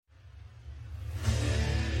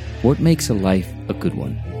What makes a life a good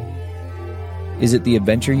one? Is it the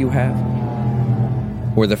adventure you have?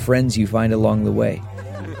 Or the friends you find along the way?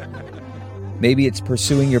 Maybe it's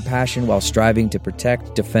pursuing your passion while striving to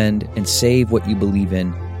protect, defend, and save what you believe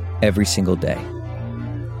in every single day.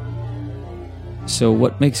 So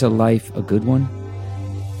what makes a life a good one?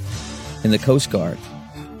 In the Coast Guard,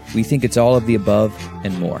 we think it's all of the above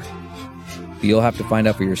and more. But you'll have to find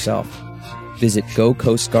out for yourself. Visit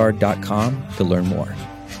gocoastguard.com to learn more.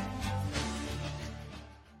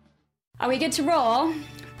 Are we good to roll?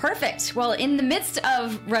 Perfect. Well, in the midst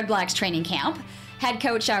of Red Blacks training camp, head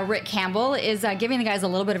coach Rick Campbell is giving the guys a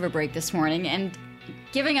little bit of a break this morning and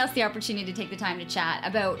giving us the opportunity to take the time to chat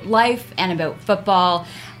about life and about football.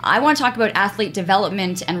 I want to talk about athlete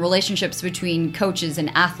development and relationships between coaches and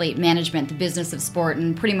athlete management, the business of sport,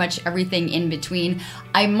 and pretty much everything in between.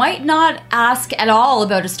 I might not ask at all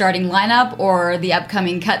about a starting lineup or the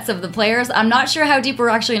upcoming cuts of the players. I'm not sure how deep we're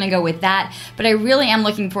actually going to go with that, but I really am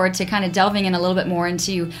looking forward to kind of delving in a little bit more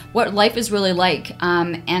into what life is really like,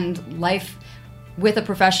 and life with a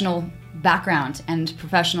professional background and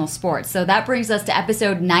professional sports. So that brings us to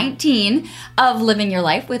episode 19 of Living Your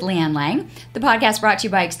Life with Leanne Lang, the podcast brought to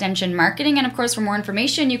you by Extension Marketing. And of course, for more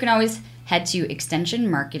information, you can always head to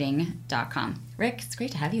extensionmarketing.com. Rick, it's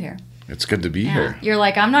great to have you here. It's good to be here. You're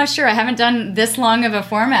like, I'm not sure. I haven't done this long of a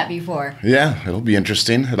format before. Yeah, it'll be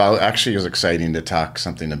interesting. It actually is exciting to talk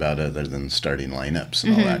something about other than starting lineups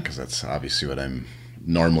and all that, because that's obviously what I'm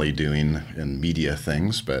normally doing in media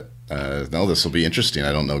things, but no, this will be interesting.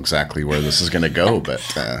 I don't know exactly where this is going to go, but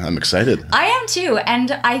I'm excited. I am too.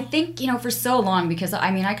 And I think, for so long, because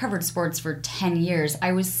I covered sports for 10 years,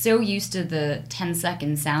 I was so used to the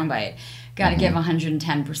 10-second soundbite. Got to give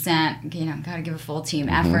 110%, got to give a full team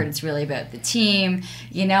effort. It's really about the team.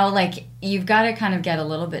 You've got to kind of get a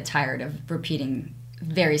little bit tired of repeating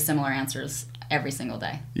very similar answers every single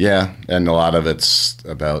day. Yeah, and a lot of it's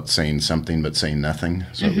about saying something but saying nothing,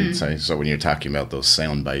 so we'd say. So when you're talking about those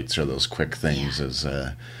sound bites or those quick things, is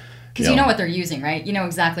because you know what they're using, right? You know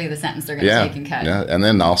exactly the sentence they're going to take and cut. Yeah, and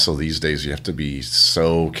then also these days you have to be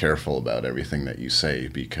so careful about everything that you say,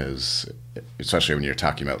 because especially when you're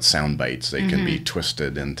talking about sound bites, they can be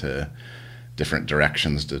twisted into different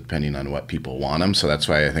directions depending on what people want them. So that's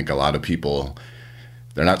why I think a lot of people,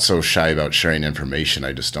 they're not so shy about sharing information.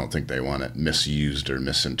 I just don't think they want it misused or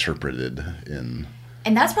misinterpreted in.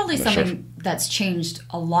 And that's probably something that's changed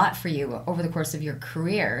a lot for you over the course of your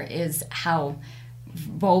career, is how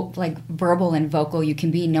verbal and vocal you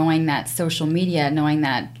can be, knowing that social media, knowing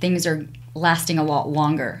that things are lasting a lot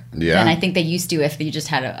longer than I think they used to if you just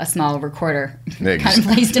had a small recorder kind of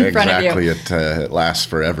placed in front of you. Exactly. It lasts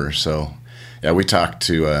forever. So, yeah, we talked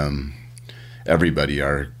to everybody,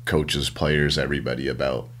 our coaches, players, everybody,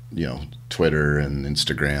 about Twitter and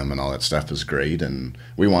Instagram and all that stuff is great, and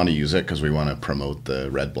we want to use it because we want to promote the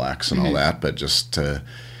Red Blacks and all that, but just to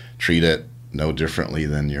treat it no differently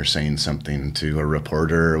than you're saying something to a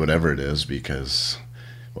reporter or whatever it is, because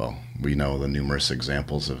we know the numerous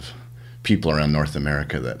examples of people around North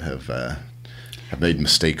America that have made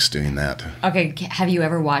mistakes doing that. Okay, have you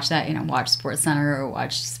ever watched that, watch SportsCenter or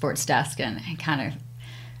watch Sports Desk and kind of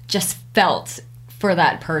just felt for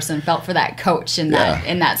that person, felt for that coach in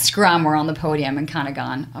that scrum or on the podium and kind of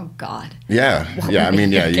gone, oh God. Yeah.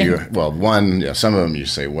 Some of them you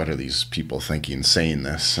say, what are these people thinking saying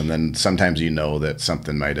this? And then sometimes that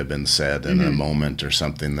something might have been said in a moment or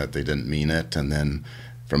something that they didn't mean it. And then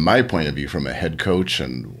from my point of view, from a head coach,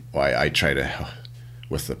 and why I try to,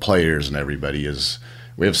 with the players and everybody, is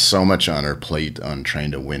we have so much on our plate on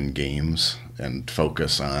trying to win games and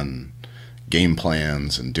focus on game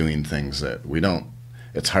plans and doing things that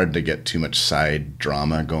it's hard to get too much side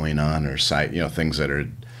drama going on, or things that are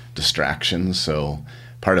distractions. So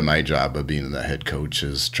part of my job of being the head coach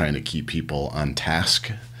is trying to keep people on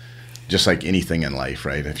task, just like anything in life,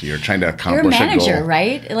 right? If you're trying to accomplish a goal. You're a manager,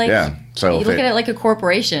 right? So you look at it like a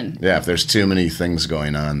corporation. Yeah, if there's too many things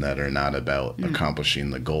going on that are not about accomplishing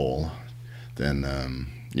the goal, then,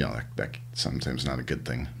 that sometimes not a good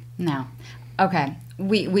thing. No. Okay.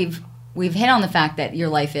 We've hit on the fact that your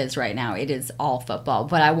life is right now, it is all football,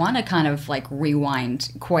 but I want to kind of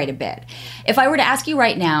rewind quite a bit. If I were to ask you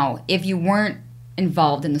right now, if you weren't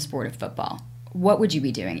involved in the sport of football, what would you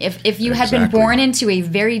be doing? If you had been born into a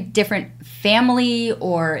very different family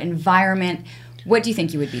or environment, what do you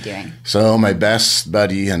think you would be doing? So my best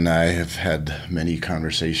buddy and I have had many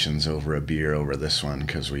conversations over a beer over this one,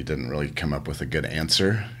 because we didn't really come up with a good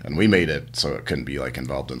answer, and we made it so it couldn't be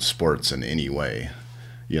involved in sports in any way.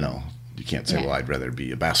 You can't say, I'd rather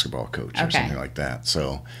be a basketball coach or something like that.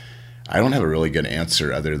 So I don't have a really good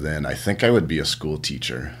answer other than I think I would be a school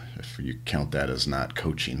teacher. if you count that as not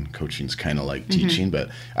coaching. Coaching's kind of like teaching, but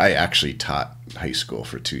I actually taught high school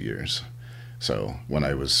for 2 years. So when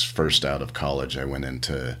I was first out of college, I went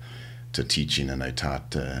into teaching, and I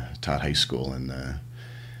taught high school in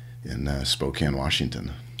Spokane,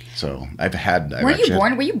 Washington. So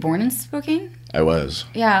Were you born in Spokane? I was.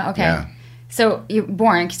 Yeah. Okay. Yeah. So you're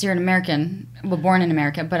born because you're an American. Well, born in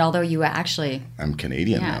America, but although you actually, I'm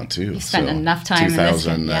Canadian now too. You spent enough time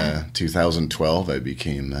in this. 2012, I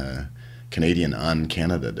became Canadian on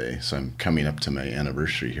Canada Day. So I'm coming up to my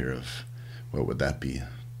anniversary here of, what would that be?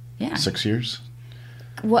 Yeah. 6 years.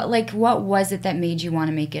 What was it that made you want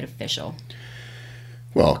to make it official?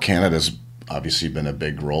 Well, Canada's obviously been a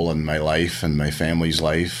big role in my life and my family's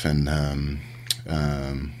life, and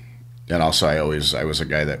also I was a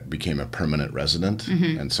guy that became a permanent resident,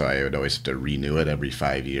 and so I would always have to renew it every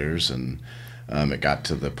 5 years, and it got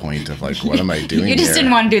to the point of like, what am I doing You just here?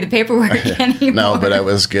 didn't want to do the paperwork anymore. No, but it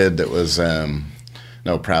was good. It was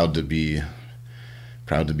proud to be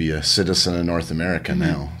a citizen of North America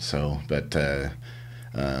now. So, but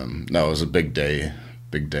no, it was a big day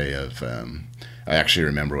of. I actually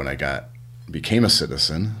remember when I became a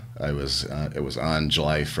citizen. It was on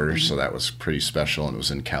July 1st, so that was pretty special, and it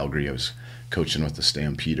was in Calgary. I was coaching with the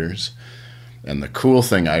Stampeders, and the cool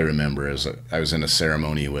thing I remember is I was in a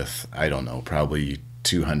ceremony with, I don't know, probably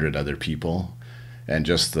 200 other people, and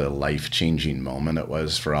just the life-changing moment it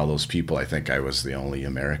was for all those people. I think I was the only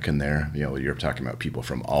American there. You know, you're talking about people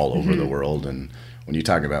from all over the world, and when you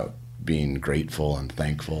talk about being grateful and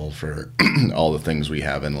thankful for all the things we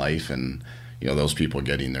have in life, and you know, those people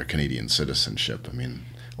getting their Canadian citizenship, I mean,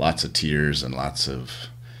 lots of tears and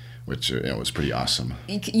which was pretty awesome.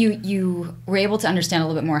 You were able to understand a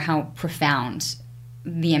little bit more how profound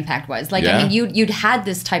the impact was. Like, Yeah. I mean, you'd had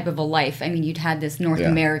this type of a life. I mean, you'd had this North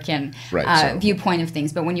American viewpoint of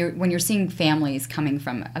things. But when you're seeing families coming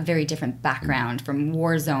from a very different background, from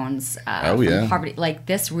war zones, from poverty, like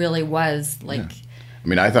this really was like. Yeah. I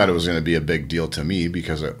mean, I thought it was going to be a big deal to me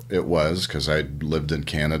because it was, because I lived in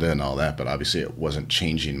Canada and all that, but obviously it wasn't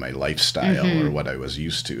changing my lifestyle or what I was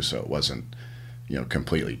used to, so it wasn't,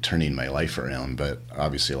 completely turning my life around, but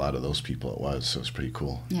obviously a lot of those people it was, so it was pretty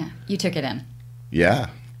cool. Yeah, you took it in. Yeah,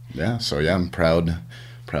 so I'm proud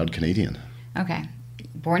Canadian. Okay.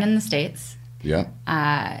 Born in the States. Yeah.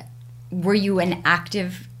 Were you an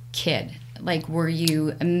active kid? Like, were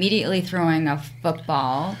you immediately throwing a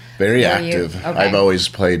football? Very active. Okay. I've always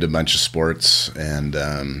played a bunch of sports, and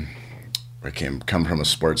I come from a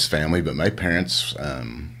sports family, but my parents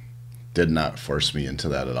did not force me into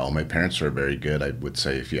that at all. My parents were very good. I would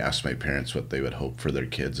say if you ask my parents what they would hope for their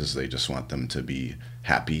kids is they just want them to be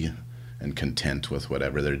happy and content with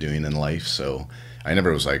whatever they're doing in life. So I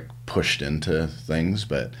never was like pushed into things,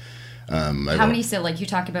 but how many siblings? You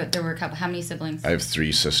talked about there were a couple. How many siblings? I have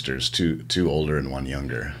 3 sisters, two older and 1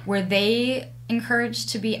 younger. Were they encouraged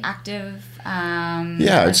to be active?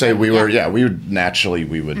 I'd say we were. Yeah, we would naturally.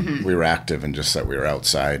 We were active, and just that we were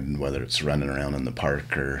outside, and whether it's running around in the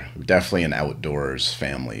park or definitely an outdoors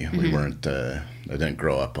family. We weren't. I didn't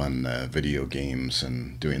grow up on video games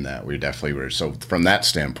and doing that. We definitely were. So from that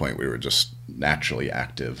standpoint, we were just naturally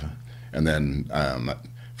active, and then.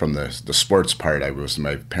 From the sports part,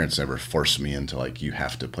 my parents never forced me into like, you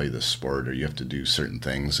have to play this sport or you have to do certain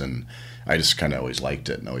things, and I just kind of always liked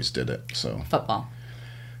it and always did it. So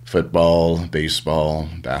football, baseball,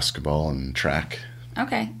 basketball, and track.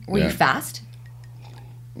 Okay, were you fast?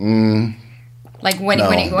 Like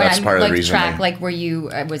that's part of the reason. Track, like were you?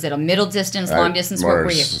 Was it a middle distance, long distance? What were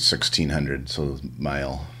you? 1600, so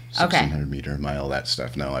mile, 1600 meter, mile, that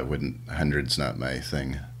stuff. No, I wouldn't. 100's not my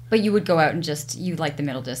thing. But you would go out and you like the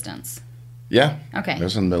middle distance? Yeah. Okay.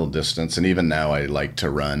 There's a middle distance. And even now I like to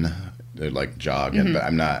run, like jog, but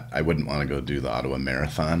I wouldn't want to go do the Ottawa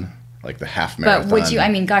Marathon, like the half marathon. But would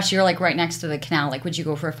you, gosh, you're like right next to the canal. Like, would you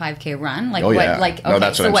go for a 5K run? Like, yeah. No,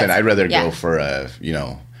 that's what I'm saying. I'd rather go for a,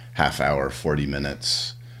 half hour, 40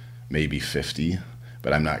 minutes, maybe 50.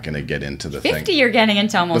 But I'm not going to get into the 50, you're getting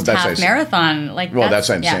into almost half marathon. Like, that's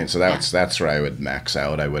what I'm saying. So that's where I would max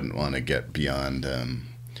out. I wouldn't want to get beyond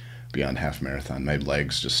half marathon. My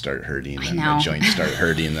legs just start hurting and my joints start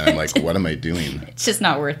hurting, and I'm like, what am I doing? It's just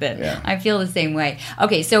not worth it. Yeah. I feel the same way.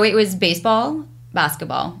 Okay, so it was baseball,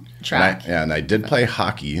 basketball, track. And I did play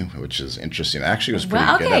hockey, which is interesting. I actually was pretty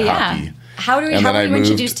good at hockey. How were you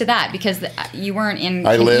introduced to that? Because you weren't in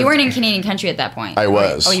Canadian country at that point. I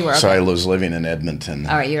was. Oh, you were. Okay. So I was living in Edmonton.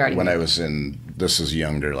 All right, you already. When I was this is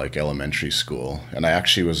younger, like elementary school, and I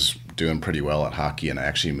actually was doing pretty well at hockey, and I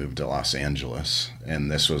actually moved to Los Angeles, and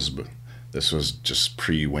this was just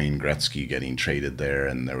pre Wayne Gretzky getting traded there,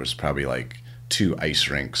 and there was probably like 2 ice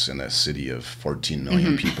rinks in a city of 14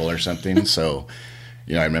 million people or something. So,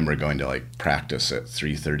 I remember going to like practice at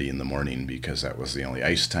 3:30 in the morning because that was the only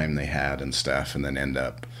ice time they had and stuff, and then ended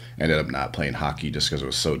up not playing hockey just because it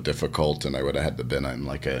was so difficult, and I would have had to been on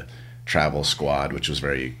like a travel squad, which was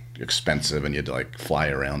very expensive, and you had to like fly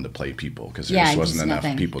around to play people because there just wasn't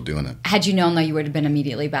enough people doing it. Had you known, though, you would have been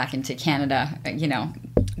immediately back into Canada,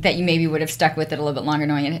 that you maybe would have stuck with it a little bit longer,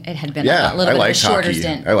 knowing it had been a little bit of a shorter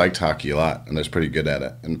stint. I liked hockey a lot, and I was pretty good at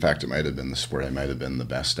it. In fact, it might have been the sport I might have been the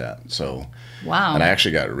best at. So, wow. And I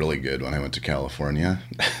actually got really good when I went to California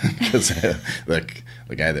because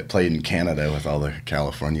the guy that played in Canada with all the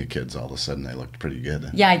California kids, all of a sudden I looked pretty good.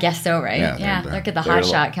 Yeah, I guess so, right? Yeah, look at the hot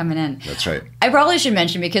shot coming in. That's right. I probably should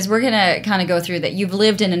mention, because we're going to kind of go through that, you've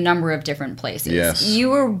lived in a number of different places. Yes. You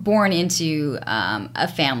were born into a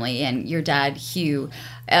family, and your dad, Hugh,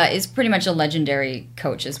 is pretty much a legendary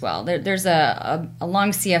coach as well. There's a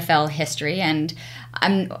long CFL history, and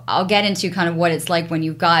I'll get into kind of what it's like when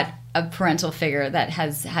you've got a parental figure that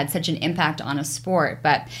has had such an impact on a sport.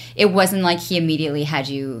 But it wasn't like he immediately had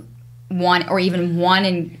you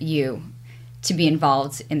wanting you to be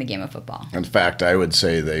involved in the game of football. In fact, I would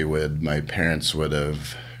say my parents would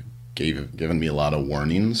have given me a lot of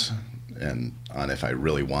warnings on if I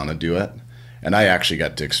really want to do it. And I actually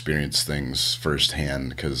got to experience things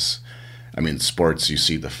firsthand because, sports, you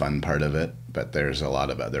see the fun part of it, but there's a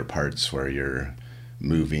lot of other parts where you're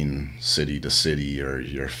moving city to city or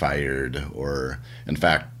you're fired, or, in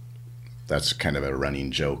fact, that's kind of a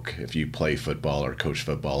running joke. If you play football or coach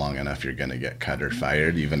football long enough, you're going to get cut or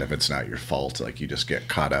fired, even if it's not your fault. Like, you just get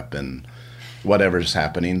caught up in whatever's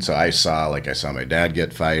happening. So I saw my dad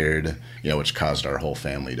get fired, which caused our whole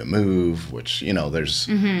family to move, which,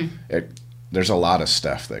 there's a lot of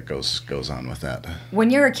stuff that goes on with that. When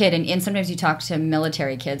you're a kid, and sometimes you talk to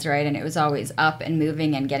military kids, right? And it was always up and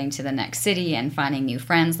moving and getting to the next city and finding new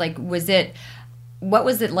friends. Like, what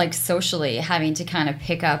was it like socially, having to kind of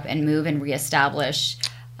pick up and move and reestablish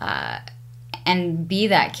and be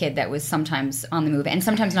that kid that was sometimes on the move and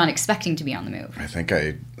sometimes not expecting to be on the move? I think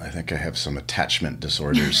I have some attachment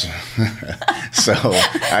disorders. So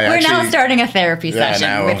we're now starting a therapy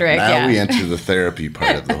session with Rick. Now we enter the therapy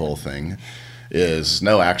part of the whole thing.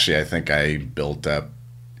 I think I built up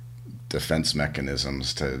defense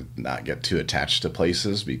mechanisms to not get too attached to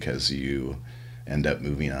places because you end up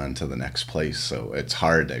moving on to the next place. So it's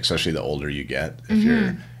hard, especially the older you get.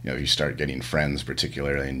 If you start getting friends,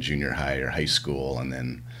 particularly in junior high or high school, and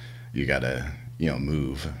then you gotta,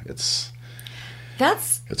 move. It's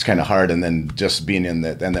kind of hard. And then just being in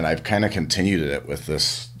that, and then I've kind of continued it with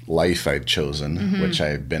this life I've chosen, which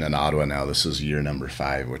I've been in Ottawa now. This is year number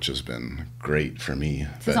 5, which has been great for me.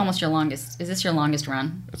 This is almost your longest. Is this your longest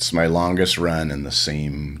run? It's my longest run in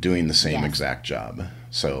doing the same exact job.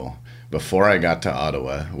 So before I got to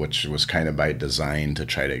Ottawa, which was kind of by design to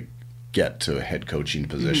try to get to a head coaching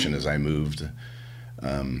position, as I moved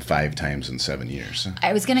 5 times in 7 years.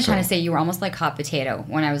 I was going to kind of say you were almost like hot potato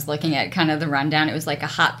when I was looking at kind of the rundown. It was like a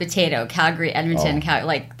hot potato, Calgary, Edmonton,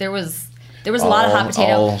 there was a lot of hot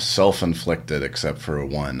potato. All self-inflicted except for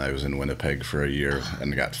one. I was in Winnipeg for a year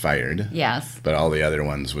and got fired. Yes. But all the other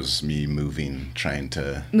ones was me moving, trying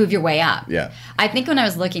to move your way up. Yeah. I think when I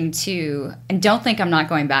was looking too, and don't think I'm not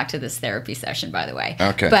going back to this therapy session, by the way.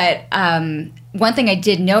 Okay. But one thing I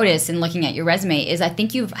did notice in looking at your resume is I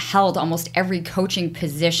think you've held almost every coaching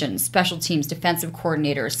position, special teams, defensive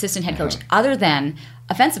coordinator, assistant head coach, other than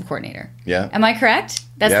offensive coordinator. Yeah. Am I correct?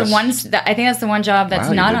 That's yes. the one. I think that's the one job that's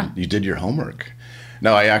not on. You did your homework.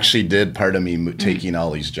 No, I actually did. Part of me taking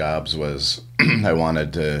all these jobs was I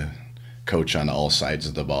wanted to coach on all sides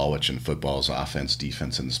of the ball, which in football is offense,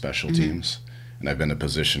 defense, and special teams. And I've been a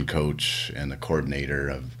position coach and a coordinator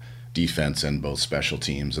of defense and both special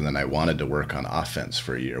teams. And then I wanted to work on offense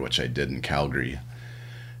for a year, which I did in Calgary.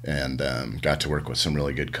 And got to work with some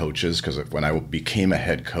really good coaches because when I became a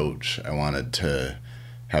head coach, I wanted to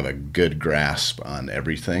have a good grasp on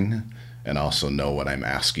everything and also know what I'm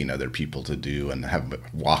asking other people to do and have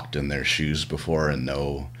walked in their shoes before and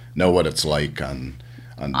know what it's like on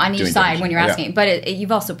each side when you're asking. Yeah. But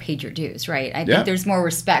you've also paid your dues, right? I think there's more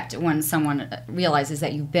respect when someone realizes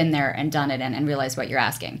that you've been there and done it and realize what you're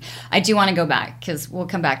asking. I do want to go back because we'll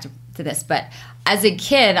come back to this. But as a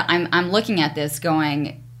kid, I'm looking at this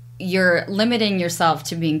going, you're limiting yourself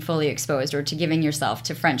to being fully exposed or to giving yourself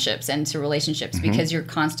to friendships and to relationships because you're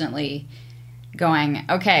constantly going,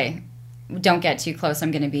 okay, don't get too close,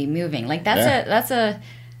 I'm going to be moving. Like that's a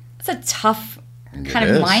tough kind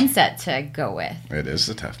of mindset to go with. It is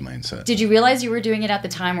a tough mindset. Did you realize you were doing it at the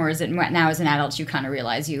time, or is it now as an adult you kind of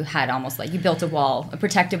realize you had almost like you built a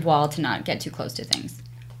protective wall to not get too close to things?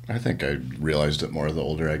 I think I realized it more the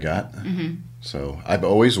older I got. So I've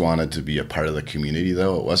always wanted to be a part of the community,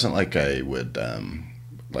 though. It wasn't like I would,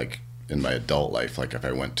 like in my adult life, like if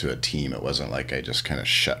I went to a team, it wasn't like I just kind of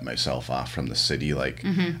shut myself off from the city. Like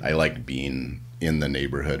I like being in the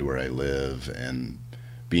neighborhood where I live and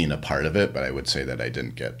being a part of it, but I would say that I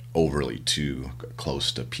didn't get overly too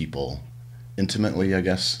close to people intimately, I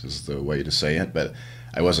guess is the way to say it. But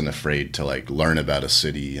I wasn't afraid to like learn about a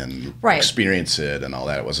city and experience it and all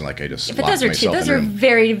that. It wasn't like I just But those are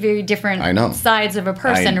very, very different sides of a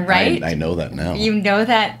person, right? I know that now. You know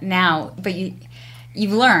that now, but you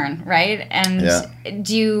learn, right? And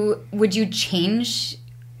would you change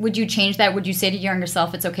that? Would you say to your younger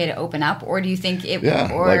self it's okay to open up, or do you think it?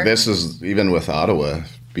 Yeah, or, like this is even with Ottawa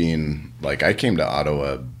being like I came to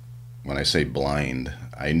Ottawa when I say blind,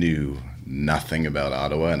 I knew nothing about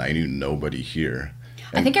Ottawa and I knew nobody here.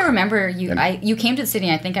 I think I remember you. You came to the city.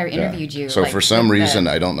 And I think I interviewed you. So for some reason,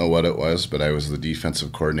 I don't know what it was, but I was the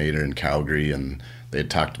defensive coordinator in Calgary, and they had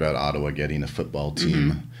talked about Ottawa getting a football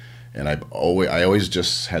team, and I always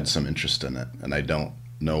just had some interest in it, and I don't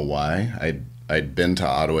know why. I'd been to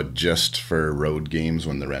Ottawa just for road games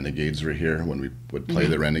when the Renegades were here, when we would play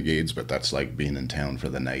the Renegades, but that's like being in town for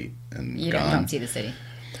the night and you gone. don't see the city.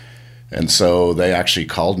 And so they actually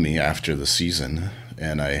called me after the season,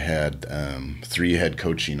 and I had 3 head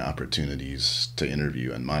coaching opportunities to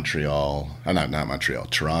interview in Montreal, not Montreal,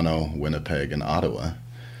 Toronto, Winnipeg, and Ottawa.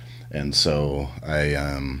 And so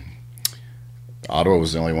Ottawa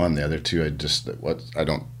was the only one. The other 2,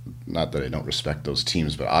 not that I don't respect those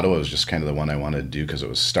teams, but Ottawa was just kind of the one I wanted to do because it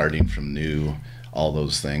was starting from new, all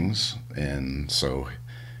those things. And so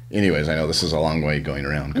anyways, I know this is a long way going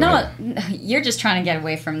around. Go ahead. You're just trying to get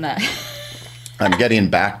away from that. I'm getting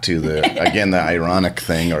back to the ironic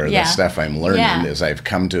thing or the stuff I'm learning is I've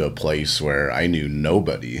come to a place where I knew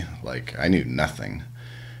nobody, like I knew nothing.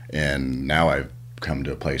 And now I've come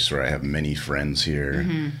to a place where I have many friends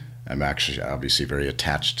here. I'm actually obviously very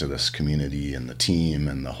attached to this community and the team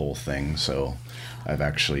and the whole thing. So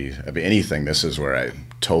if anything, this is where I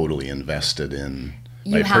totally invested in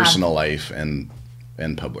my personal life and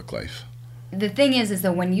public life. The thing is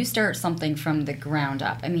that when you start something from the ground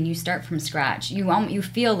up, I mean, you start from scratch, you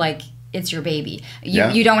feel like it's your baby.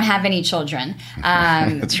 You don't have any children.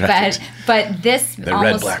 That's right. But this the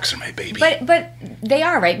Red Blacks are my baby. But they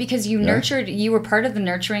are, right? Because you were part of the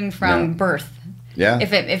nurturing from birth. Yeah.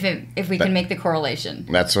 If we can make the correlation.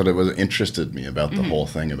 That's what interested me about the whole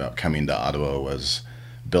thing about coming to Ottawa was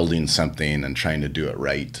building something and trying to do it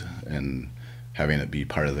right and having it be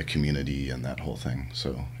part of the community and that whole thing.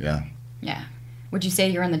 So, yeah. Yeah. Would you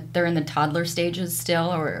say they're in the toddler stages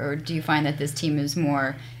still, or do you find that this team is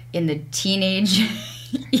more in the teenage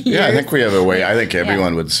years? Yeah, I think we have a way. I think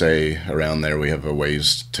everyone would say around there we have a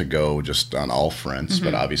ways to go just on all fronts.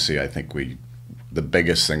 But obviously I think the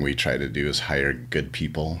biggest thing we try to do is hire good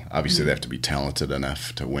people. Obviously they have to be talented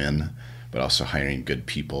enough to win, but also hiring good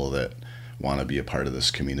people that want to be a part of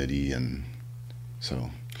this community. And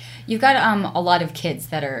so... You've got a lot of kids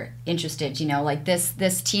that are interested, like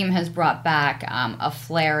this team has brought back a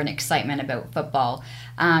flair and excitement about football.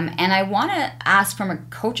 And I want to ask from a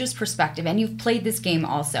coach's perspective, and you've played this game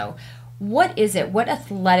also, what is it? What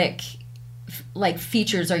athletic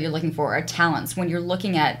features are you looking for, or talents when you're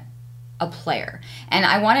looking at a player? And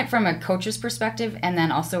I want it from a coach's perspective and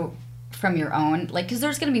then also from your own, because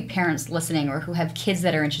there's going to be parents listening or who have kids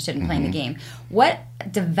that are interested in playing the game. What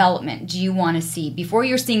development do you want to see before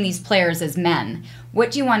you're seeing these players as men?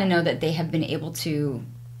 What do you want to know that they have been able to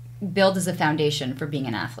build as a foundation for being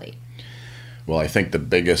an athlete? Well, I think the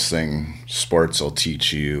biggest thing sports will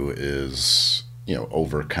teach you is,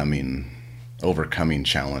 overcoming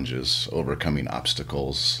challenges, overcoming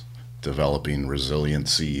obstacles, developing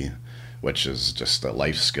resiliency, which is just a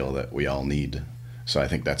life skill that we all need. So I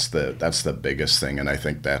think that's the biggest thing, and I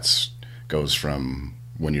think that's goes from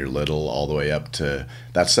when you're little all the way up to,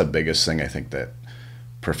 that's the biggest thing I think that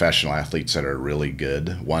professional athletes that are really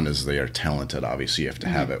good, one is they are talented. Obviously you have to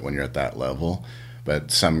have it when you're at that level,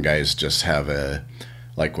 but some guys just have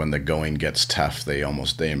when the going gets tough, they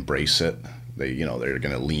embrace it. They're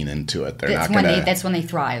going to lean into it. That's when they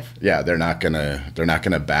thrive. Yeah, they're not going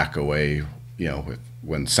to back away,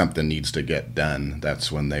 when something needs to get done.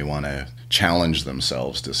 That's when they want to challenge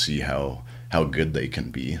themselves to see how good they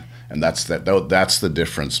can be. And that's the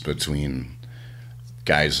difference between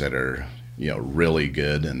guys that are, really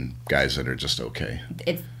good and guys that are just okay.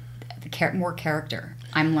 It's more character,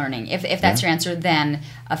 I'm learning. If that's your answer, then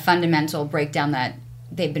a fundamental breakdown that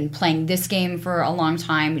they've been playing this game for a long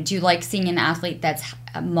time. Do you like seeing an athlete that's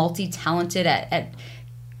multi-talented at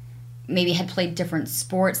maybe had played different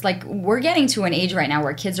sports. Like, we're getting to an age right now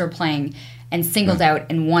where kids are playing and singled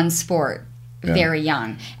out in one sport very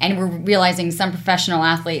young. And we're realizing some professional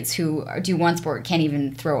athletes who do one sport can't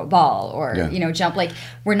even throw a ball or, jump. Like,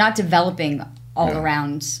 we're not developing all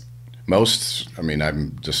around. I'm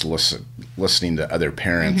just listening to other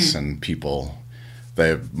parents and people.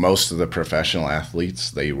 Most of the professional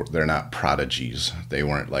athletes, they're not prodigies. They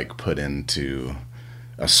weren't like put into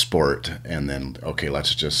a sport and then, okay,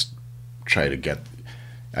 let's just try to get.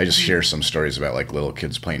 I just hear some stories about like little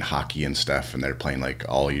kids playing hockey and stuff, and they're playing like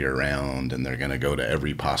all year round, and they're going to go to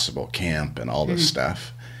every possible camp and all this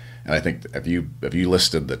stuff. And I think if you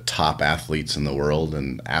listed the top athletes in the world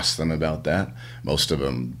and asked them about that, most of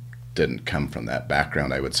them didn't come from that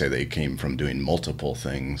background. I would say they came from doing multiple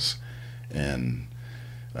things, and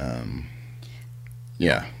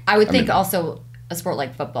I would think also a sport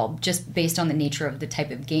like football, just based on the nature of the type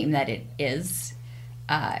of game that it is.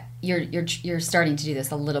 You're starting to do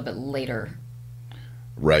this a little bit later,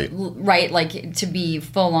 right? Like to be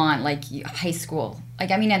full on like high school.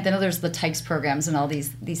 Like, I mean, I know there's the Tykes programs and all these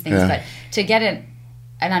things, but to get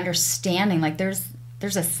an understanding, like there's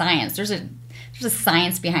a science, there's a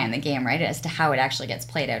science behind the game, right? As to how it actually gets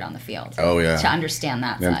played out on the field. Oh yeah, to understand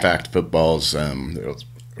that. In fact, football's the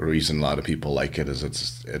reason a lot of people like it is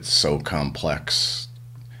it's so complex.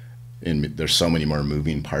 There's so many more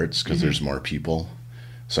moving parts because there's more people.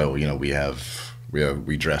 So,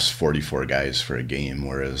 we dress 44 guys for a game,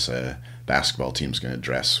 whereas a basketball team's going to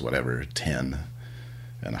dress 10,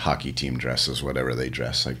 and a hockey team dresses whatever they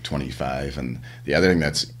dress, like 25. And the other thing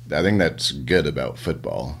that's good about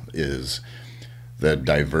football is the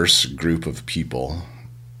diverse group of people,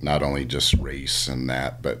 not only just race and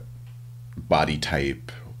that, but body type,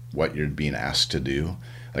 what you're being asked to do.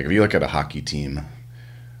 Like if you look at a hockey team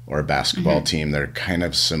or a basketball team, they're kind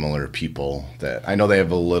of similar people that I know they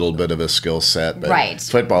have a little bit of a skill set, but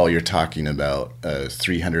football, you're talking about a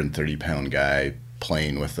 330-pound guy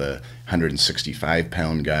playing with a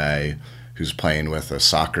 165-pound guy who's playing with a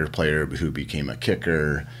soccer player who became a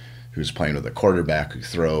kicker, who's playing with a quarterback who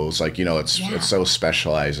throws. Like, it's so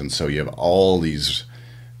specialized, and so you have all these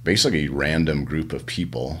basically random group of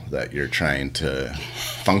people that you're trying to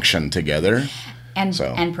function together. And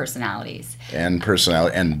personalities. And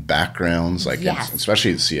backgrounds, like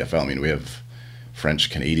especially at CFL. I mean, we have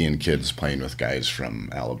French-Canadian kids playing with guys from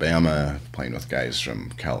Alabama, playing with guys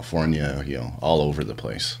from California, all over the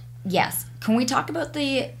place. Yes. Can we talk about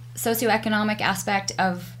the socioeconomic aspect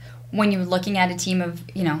of when you're looking at a team of,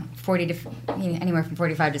 40 to anywhere from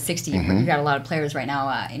 45 to 60? You've got a lot of players right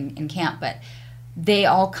now in camp, but they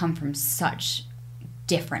all come from such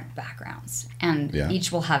different backgrounds, and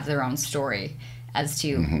each will have their own story as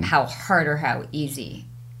to how hard or how easy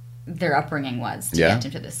their upbringing was to get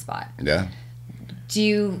into this spot. Yeah. Do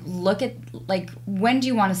you look at, when do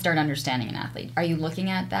you want to start understanding an athlete? Are you looking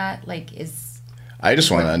at that? I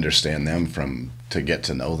just want to understand them to get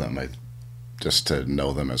to know them. Just to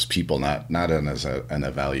know them as people, not as an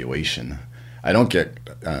evaluation. I don't get,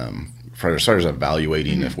 for as far as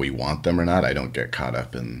evaluating if we want them or not, I don't get caught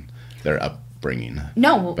up in their upbringing.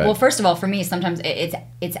 Well, first of all, for me, sometimes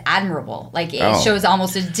it's admirable. Like it shows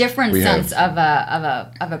almost a different sense of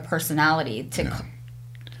a personality to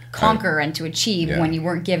conquer and to achieve when you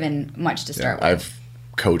weren't given much to start with. I've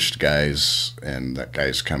coached guys, and that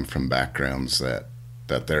guys come from backgrounds that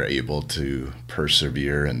they're able to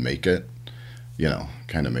persevere and make it.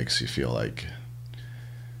 Kind of makes you feel like,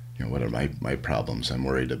 what are my problems? I'm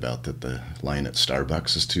worried about that the line at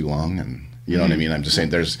Starbucks is too long, and you know what I mean? I'm just saying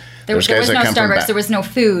there was no guys that come Starbucks, from there was no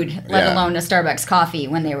food, let alone a Starbucks coffee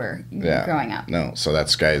when they were growing up. No, so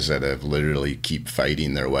that's guys that have literally keep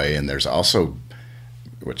fighting their way. And there's also,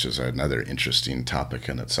 which is another interesting topic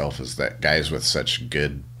in itself, is that guys with such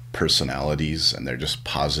good personalities, and they're just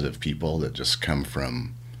positive people that just come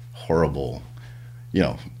from horrible,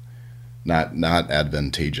 not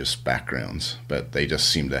advantageous backgrounds, but they just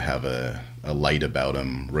seem to have a light about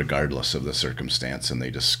them regardless of the circumstance, and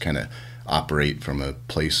they just kind of operate from a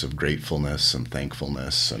place of gratefulness and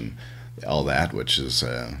thankfulness and all that, which is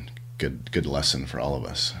a good lesson for all of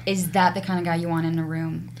us. Is that the kind of guy you want in a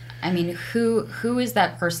room? I mean, who is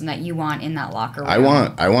that person that you want in that locker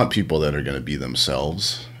room? I want people that are going to be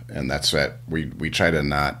themselves, and that's what we try to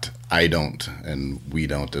not. I don't, and we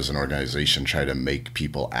don't as an organization try to make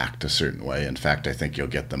people act a certain way. In fact, I think you'll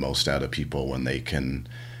get the most out of people when they can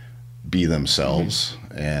be themselves.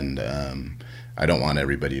 And I don't want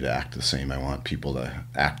everybody to act the same. I want people to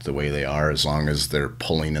act the way they are, as long as they're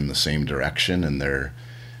pulling in the same direction and they're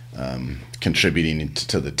contributing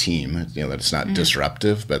to the team. That it's not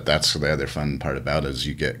disruptive. But that's the other fun part about it, is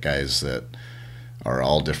you get guys that are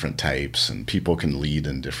all different types, and people can lead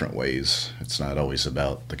in different ways. It's not always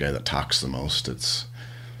about the guy that talks the most.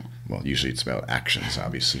 Usually it's about actions,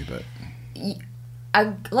 obviously, but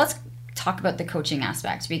let's talk about the coaching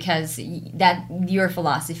aspect, because that your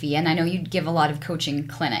philosophy, and I know you give a lot of coaching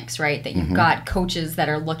clinics, right? That you've got coaches that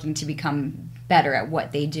are looking to become better at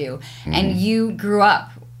what they do, and you grew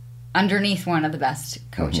up underneath one of the best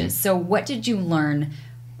coaches. So what did you learn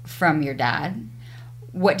from your dad?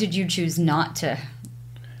 What did you choose not to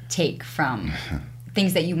take from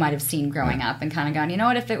things that you might have seen growing up and kind of gone, you know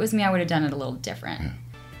what, if it was me, I would have done it a little different?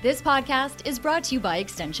 This podcast is brought to you by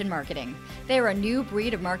Extension Marketing. They are a new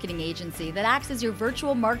breed of marketing agency that acts as your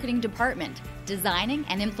virtual marketing department, designing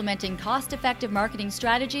and implementing cost-effective marketing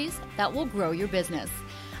strategies that will grow your business.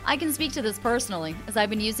 I can speak to this personally, as I've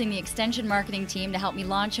been using the Extension Marketing team to help me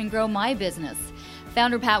launch and grow my business.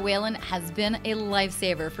 Founder Pat Whalen has been a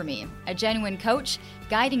lifesaver for me, a genuine coach,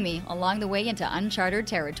 guiding me along the way into uncharted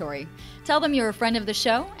territory. Tell them you're a friend of the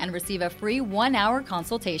show and receive a free 1-hour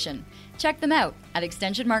consultation. Check them out at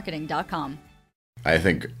extensionmarketing.com. I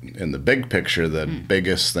think in the big picture, the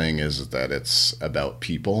biggest thing is that it's about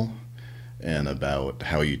people and about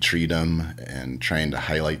how you treat them and trying to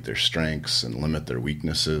highlight their strengths and limit their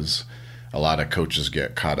weaknesses. A lot of coaches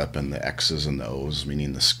get caught up in the X's and the O's,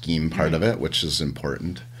 meaning the scheme part of it, which is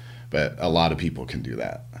important. But a lot of people can do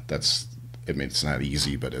that. It's not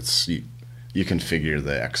easy, but you can figure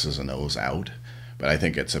the X's and O's out. But I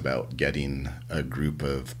think it's about getting a group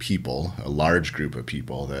of people, a large group of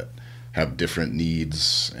people that have different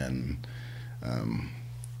needs and,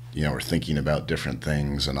 are thinking about different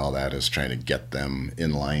things, and all that is trying to get them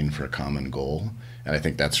in line for a common goal. And I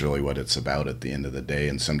think that's really what it's about at the end of the day.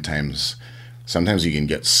 And sometimes you can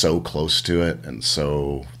get so close to it and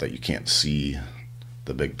so that you can't see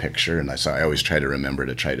the big picture. And I always try to remember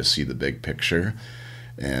to try to see the big picture,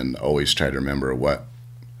 and always try to remember what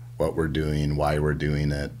we're doing, why we're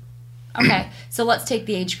doing it. Okay, so let's take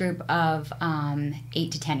the age group of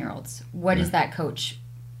 8 to 10-year-olds. What is that coach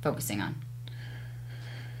focusing on?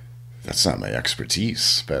 That's not my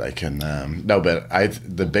expertise, but I can.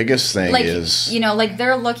 The biggest thing is,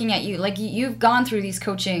 they're looking at you, like you've gone through these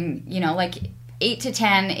coaching, 8 to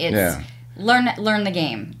 10, it's learn the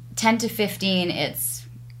game. 10 to 15, it's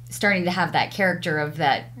starting to have that character of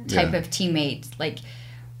that type of teammate. Like,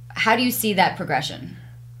 how do you see that progression?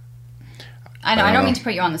 I don't mean to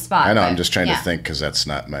put you on the spot. I know, I'm just trying to think, because that's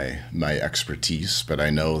not my expertise, but I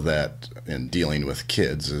know that in dealing with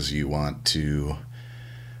kids is you want to,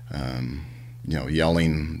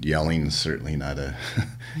 yelling is certainly not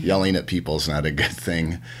yelling at people is not a good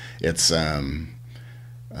thing. It's, I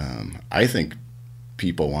think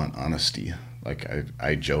people want honesty. Like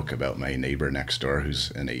I joke about my neighbor next door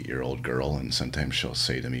who's an 8-year-old girl, and sometimes she'll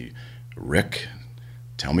say to me, Rick,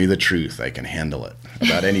 tell me the truth. I can handle it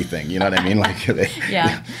about anything. You know what I mean?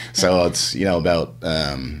 So it's, about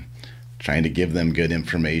trying to give them good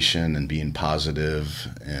information and being positive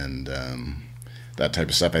and that type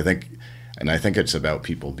of stuff. I think it's about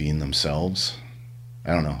people being themselves.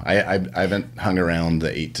 I don't know. I haven't hung around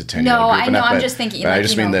the 8 to 10 year old group enough, I'm just thinking. But I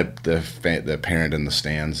just mean the parent in the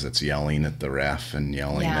stands that's yelling at the ref and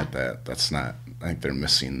yelling at that. That's not. I think they're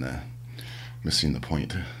missing the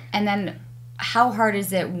point. And then, how hard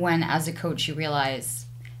is it when, as a coach, you realize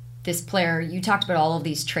this player? You talked about all of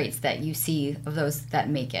these traits that you see of those that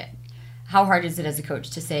make it. How hard is it as a coach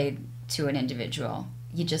to say to an individual,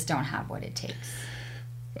 you just don't have what it takes?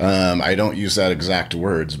 I don't use that exact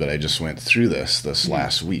words, but I just went through this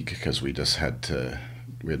last week, because we had to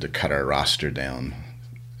cut our roster down.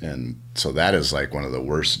 And so that is like one of the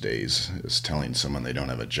worst days, is telling someone they don't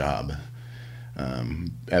have a job. I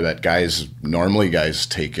bet guys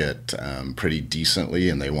take it pretty decently,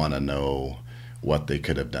 and they want to know what they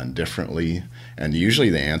could have done differently. And usually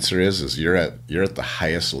the answer is you're at the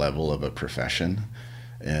highest level of a profession,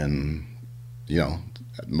 and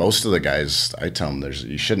most of the guys, I tell them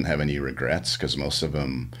you shouldn't have any regrets, because most of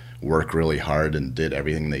them work really hard and did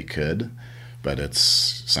everything they could. But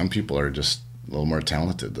some people are just a little more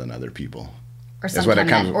talented than other people. Or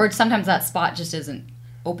sometimes that spot just isn't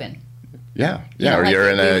open. Yeah.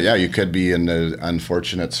 Or you could be in an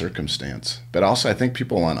unfortunate circumstance. But also, I think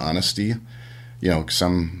people want honesty.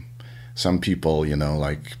 Some people,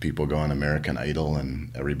 like people go on American Idol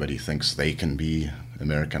and everybody thinks they can be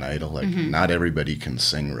American Idol. Like, not everybody can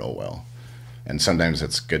sing real well. And sometimes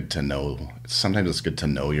it's good to know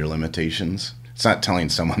your limitations. It's not telling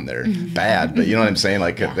someone they're bad, but you know what I'm saying?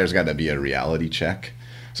 Like, there's got to be a reality check.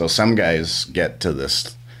 So some guys get to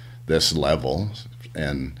this level,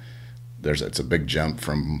 and it's a big jump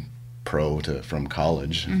from from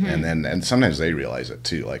college, and sometimes they realize it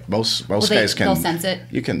too. Like most guys they'll sense it.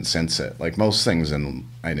 You can sense it. Like most things in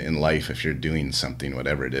life, if you're doing something,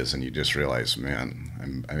 whatever it is, and you just realize,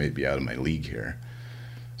 man, I may be out of my league here.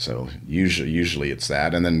 So usually it's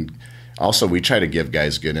that, and then also we try to give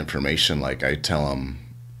guys good information. Like I tell them,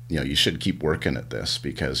 you should keep working at this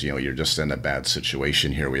because you're just in a bad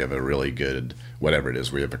situation here. We have a really good whatever it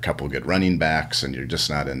is. We have a couple good running backs, and you're just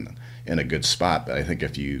not in a good spot. But I think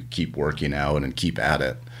if you keep working out and keep at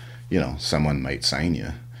it, someone might sign you.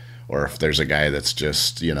 Or if there's a guy that's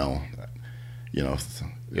just,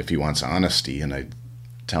 if he wants honesty, and I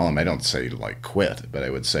tell him, I don't say like quit, but I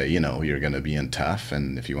would say, you're going to be in tough,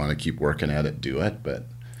 and if you want to keep working at it, do it. But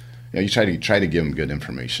you try to give them good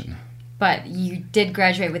information. But you did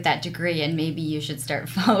graduate with that degree, and maybe you should start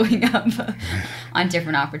following up on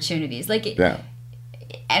different opportunities. Yeah.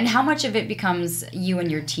 And how much of it becomes you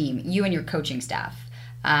and your team, you and your coaching staff?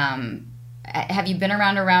 Have you been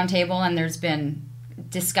around a round table and there's been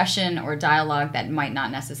discussion or dialogue that might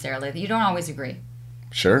not necessarily, you don't always agree?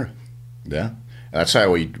 Sure. Yeah. That's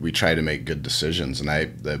how we try to make good decisions. And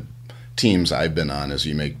the teams I've been on, as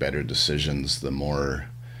you make better decisions, the more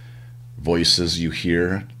voices you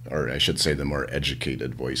hear, or I should say the more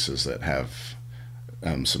educated voices that have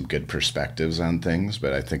some good perspectives on things.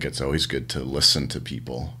 But I think it's always good to listen to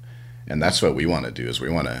people. And that's what we want to do, is we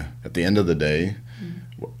want to, at the end of the day,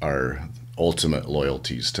 our ultimate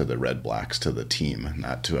loyalties to the Red Blacks, to the team,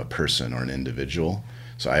 not to a person or an individual.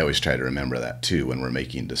 So I always try to remember that too when we're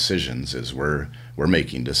making decisions, is we're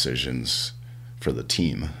making decisions for the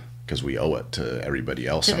team, because we owe it to everybody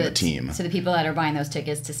else on the team. To the people that are buying those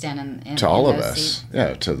tickets to stand in to all in of those us, seats.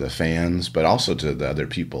 Yeah, to the fans, but also to the other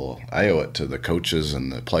people. I owe it to the coaches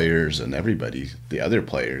and the players and everybody, the other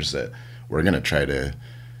players, that we're going to try to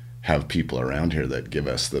have people around here that give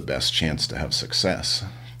us the best chance to have success.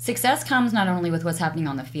 Success comes not only with what's happening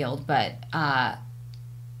on the field, but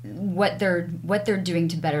what they're doing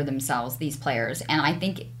to better themselves, these players. And I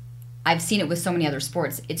think I've seen it with so many other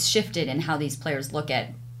sports. It's shifted in how these players look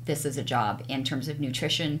at this as a job in terms of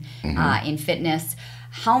nutrition, in fitness.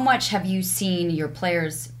 How much have you seen your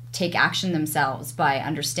players take action themselves by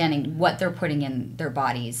understanding what they're putting in their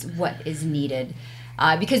bodies, what is needed?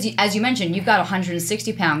 Because as you mentioned, you've got a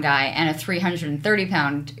 160-pound guy and a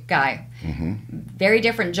 330-pound guy. Very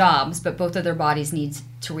different jobs, but both of their bodies need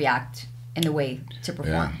to react in the way to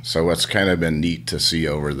perform. Yeah. So what's kind of been neat to see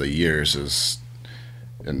over the years is,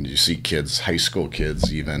 and you see kids, high school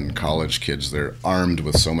kids, even college kids, they're armed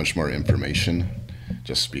with so much more information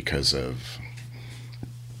just because of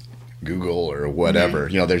Google or whatever.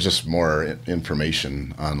 There's just more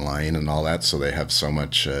information online and all that, so they have so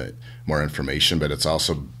much more information. But it's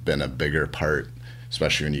also been a bigger part,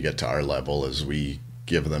 especially when you get to our level, as we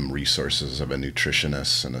give them resources of a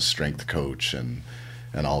nutritionist and a strength coach and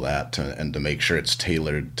all that, and to make sure it's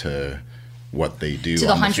tailored to what they do to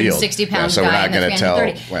the on the field. 160-pound so guy we're not and the going to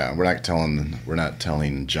 330. we're not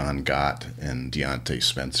telling John Gott and Deontay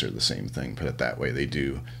Spencer the same thing. Put it that way. They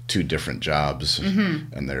do two different jobs,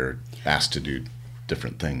 and they're asked to do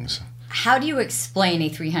different things. How do you explain a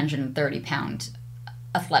 330-pound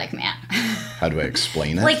athletic man? How do I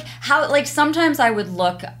explain it? Like sometimes I would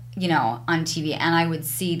look, on TV and I would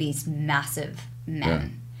see these massive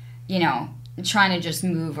men, trying to just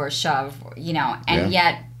move or shove, and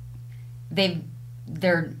yet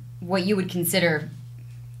they're what you would consider.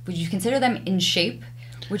 Would you consider them in shape?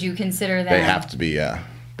 Would you consider them? They have to be, yeah,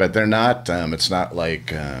 but they're not. It's not like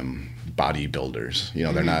bodybuilders.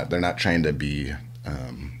 They're not trying to be,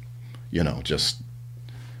 just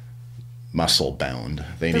muscle bound.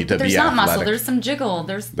 They need to be athletic. There's not muscle. There's some jiggle.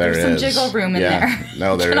 There's some jiggle room in there.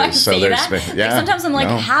 No, there Can is. I say that? Yeah. Sometimes I'm like,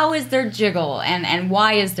 how is there jiggle, and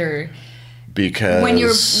why is there?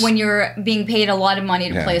 Because when you're being paid a lot of money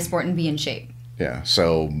to play a sport and be in shape. Yeah,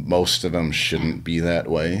 so most of them shouldn't be that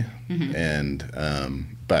way, and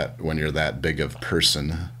but when you're that big of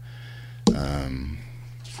person,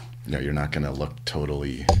 you're not going to look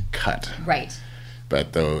totally cut. Right.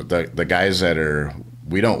 But the guys that are,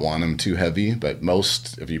 we don't want them too heavy, but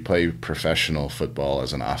if you play professional football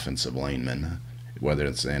as an offensive lineman, whether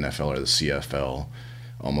it's the NFL or the CFL,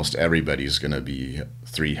 almost everybody's going to be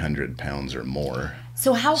 300 pounds or more.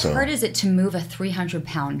 So how hard is it to move a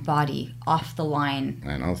 300-pound body off the line?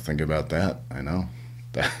 I know. Think about that. I know.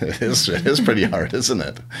 It is pretty hard, isn't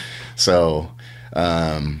it? So,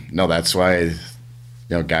 no, that's why,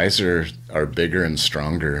 guys are bigger and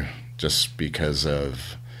stronger just because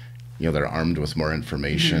of, they're armed with more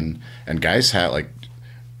information. And guys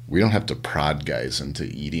we don't have to prod guys into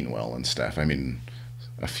eating well and stuff. I mean,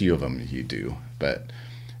 a few of them you do, but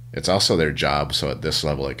it's also their job. So at this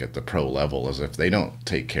level, like at the pro level, is if they don't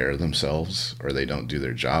take care of themselves or they don't do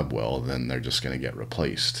their job well, then they're just going to get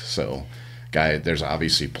replaced. So there's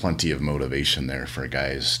obviously plenty of motivation there for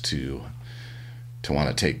guys to want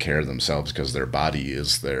to take care of themselves, because their body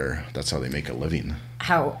is that's how they make a living.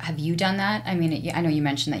 How have you done that? I mean, I know you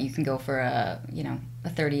mentioned that you can go for a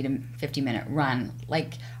 30 to 50 minute run.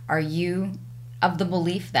 Like, are you of the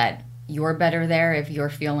belief that you're better there if you're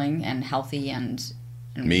feeling and healthy and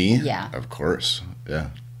me? Yeah. Of course. Yeah.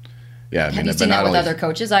 Yeah. Have you seen that with other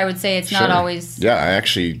coaches? I would say it's not always. Yeah.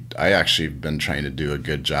 I actually been trying to do a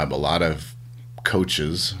good job. A lot of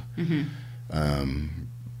coaches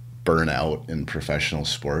burn out in professional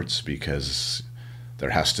sports because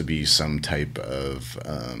there has to be some type of,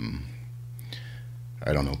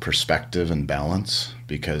 perspective and balance,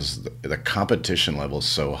 because the competition level is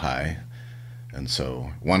so high. And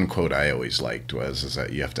so one quote I always liked is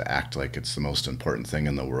that you have to act like it's the most important thing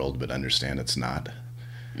in the world, but understand it's not.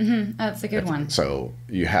 Mm-hmm. That's a good one. So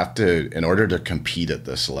you have to, in order to compete at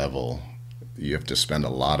this level, you have to spend a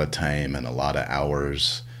lot of time and a lot of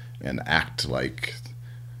hours and act like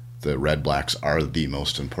the Red Blacks are the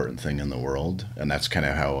most important thing in the world. And that's kind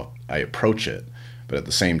of how I approach it. But at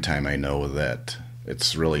the same time, I know that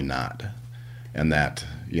it's really not. And that,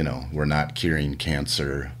 we're not curing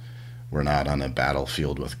cancer. We're not on a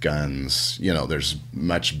battlefield with guns. There's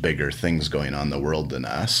much bigger things going on in the world than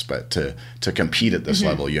us. But to compete at this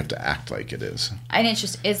level, you have to act like it is. And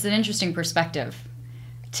it's an interesting perspective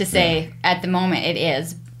to say at the moment it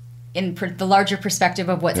is. In the larger perspective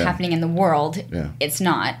of what's happening in the world, it's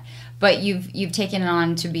not. But you've taken it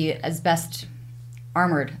on to be as best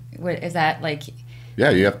armored. Is that like?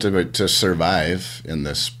 Yeah, you have to survive in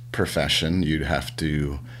this profession. You have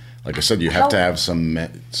to, like I said, you have to have some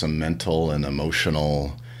mental and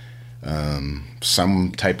emotional,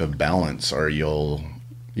 some type of balance, or you'll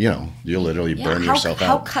literally burn yourself out.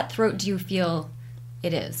 How cutthroat do you feel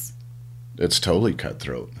it is? It's totally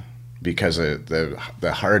cutthroat, because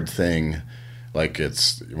the hard thing, like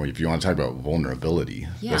if you want to talk about vulnerability,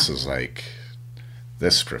 this is like,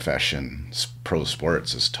 this profession, pro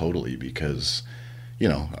sports, is totally, because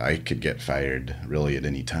I could get fired really at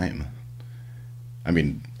any time. I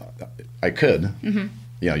mean, I could. Mm-hmm.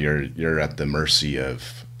 You're at the mercy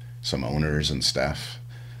of some owners and stuff.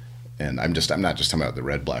 And I'm not just talking about the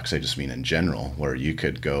Red Blacks. I just mean in general, where you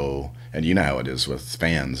could go, and you know how it is with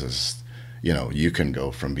fans, is you can go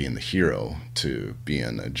from being the hero to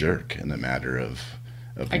being a jerk in a matter of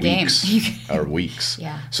weeks or weeks.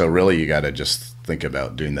 Yeah. So really, you got to just think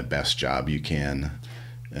about doing the best job you can.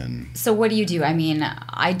 And so what do you do? I mean,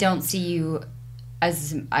 I don't see you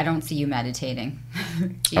meditating.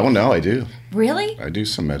 Oh no, I do. Really? I do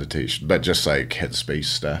some meditation, but just like headspace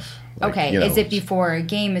stuff. Like, okay. Is it before a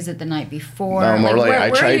game? Is it the night before? No, more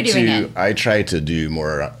like where are you doing it? I try to do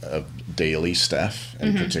more daily stuff,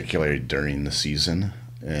 and particularly during the season,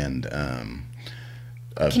 and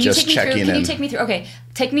just checking in. Can you take me through? Okay,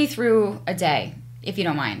 take me through a day, if you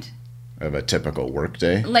don't mind. Of a typical work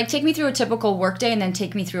day? Like, take me through a typical work day, and then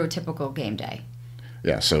take me through a typical game day.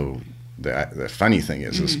 Yeah, so the funny thing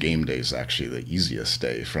is game day is actually the easiest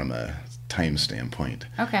day from a time standpoint.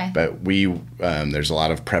 Okay. But there's a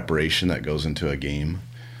lot of preparation that goes into a game.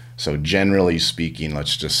 So generally speaking,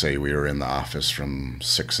 let's just say we were in the office from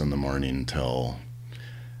 6 a.m. till,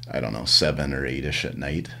 7 or 8ish at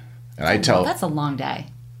night. And well, that's a long day.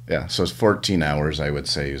 Yeah, so it's 14 hours, I would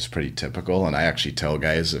say, is pretty typical. And I actually tell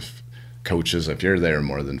guys, coaches, if you're there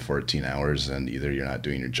more than 14 hours, then either you're not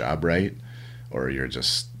doing your job right, or you're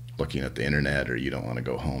just looking at the internet, or you don't want to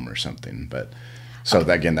go home or something. But so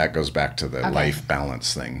that goes back to the life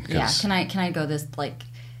balance thing. Yeah. Can I go this, like,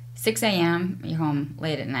 6 a.m., you're home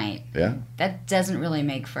late at night? Yeah. That doesn't really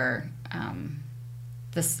make for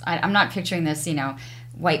this. I'm not picturing this,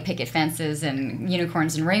 white picket fences and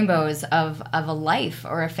unicorns and rainbows of a life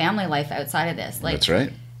or a family life outside of this. Like, that's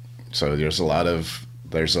right. So there's a lot of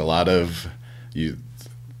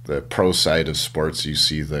the pro side of sports. You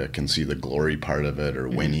can see the glory part of it, or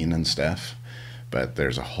winning and stuff, but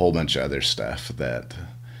there's a whole bunch of other stuff that,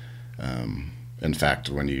 in fact,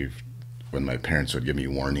 when my parents would give me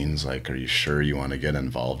warnings, like, "Are you sure you want to get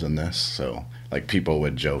involved in this?" So, like, people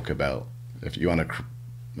would joke about, if you want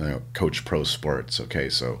to coach pro sports, okay,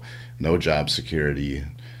 so no job security,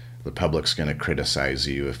 the public's going to criticize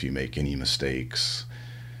you if you make any mistakes,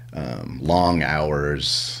 long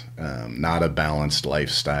hours, not a balanced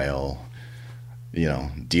lifestyle,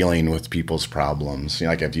 dealing with people's problems.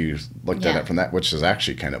 Like, if you looked at it from that, which is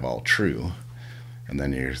actually kind of all true, and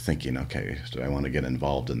then you're thinking, okay, do I want to get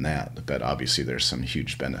involved in that? But obviously there's some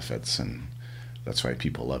huge benefits, and that's why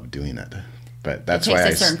people love doing it. But that's it takes why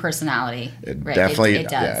a certain personality. It right? definitely, it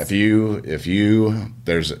does. yeah. If you,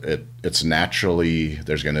 it's naturally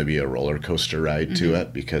there's going to be a roller coaster ride to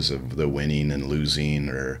it because of the winning and losing,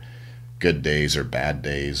 or good days or bad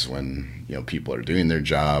days when people are doing their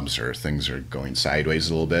jobs or things are going sideways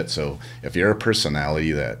a little bit. So if you're a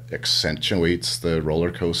personality that accentuates the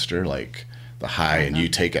roller coaster, like the high, and you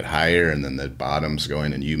take it higher, and then the bottom's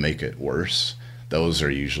going and you make it worse, those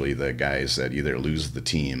are usually the guys that either lose the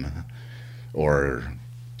team or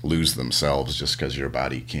lose themselves just because your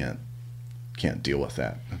body can't deal with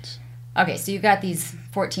that. Okay, so you've got these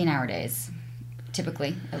 14-hour days,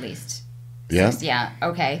 typically, at least. Yeah. Yeah,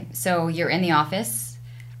 okay. So you're in the office.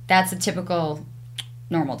 That's a typical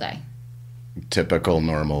normal day. Typical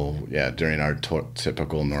normal, during our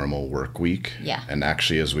typical normal work week. Yeah. And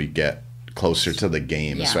actually as we get closer to the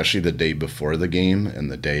game, especially the day before the game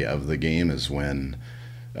and the day of the game, is when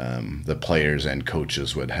the players and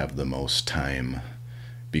coaches would have the most time,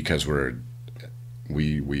 because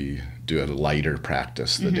we do a lighter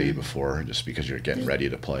practice the day before, just because you're getting ready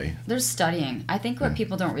to play. There's studying. I think what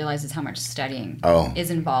people don't realize is how much studying is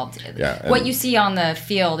involved. Yeah, what you see on the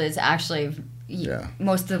field is actually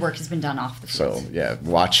most of the work has been done off the field. So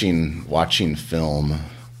watching film,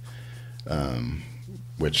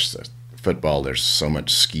 which football, there's so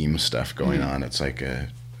much scheme stuff going on. It's like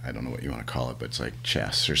I don't know what you want to call it, but it's like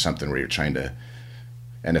chess or something, where you're trying to,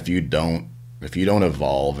 and if you don't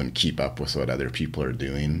evolve and keep up with what other people are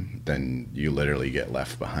doing, then you literally get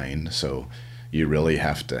left behind. So you really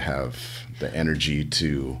have to have the energy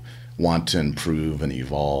to want to improve and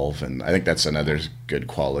evolve. And I think that's another good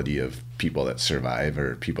quality of people that survive,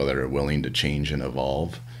 or people that are willing to change and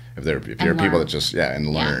evolve. If you're people that just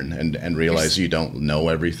learn and realize you don't know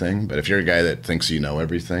everything. But if you're a guy that thinks you know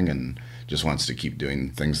everything and just wants to keep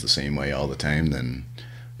doing things the same way all the time, then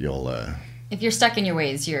you'll if you're stuck in your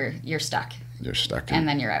ways, you're stuck. You're stuck and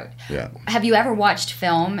then you're out. Yeah. Have you ever watched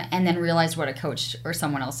film and then realized what a coach or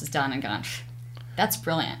someone else has done and gone, that's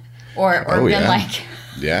brilliant? Or been like,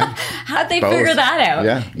 how'd they figure that out?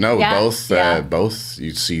 Yeah. No, both.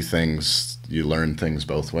 You see things, you learn things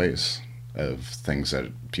both ways, of things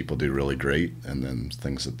that people do really great and then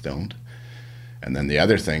things that don't. And then the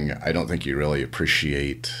other thing, I don't think you really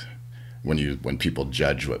appreciate when people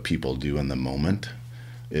judge what people do in the moment,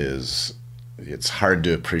 is it's hard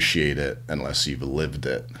to appreciate it unless you've lived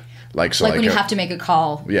it. Like when you have to make a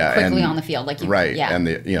call quickly on the field, and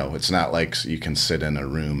it's not like you can sit in a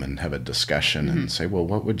room and have a discussion and say, well,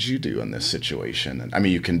 what would you do in this situation? And I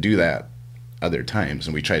mean, you can do that other times,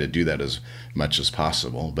 and we try to do that as much as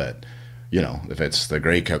possible. But if it's the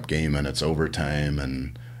Grey Cup game and it's overtime,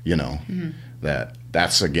 and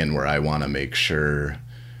that's again where I want to make sure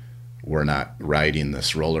we're not riding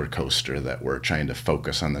this roller coaster, that we're trying to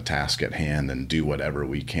focus on the task at hand and do whatever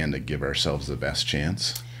we can to give ourselves the best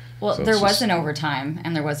chance. Well, so there was an overtime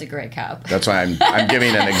and there was a Grey Cup. That's why I'm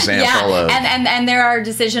giving an example of... And there are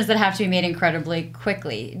decisions that have to be made incredibly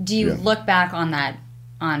quickly. Do you look back on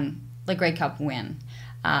the Grey Cup win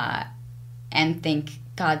and think,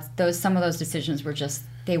 God, some of those decisions were just,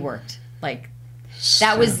 they worked. Like,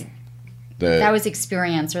 that was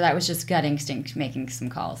experience, or that was just gut instinct making some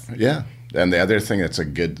calls. Yeah. And the other thing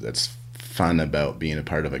that's fun about being a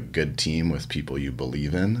part of a good team with people you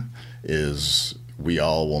believe in is we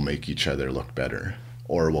all will make each other look better,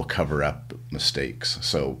 or we'll cover up mistakes.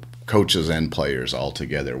 So coaches and players all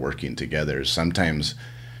together, working together. Sometimes,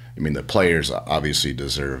 the players obviously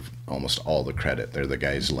deserve almost all the credit. They're the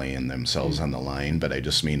guys laying themselves on the line. But I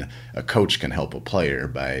just mean a coach can help a player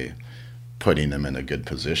by putting them in a good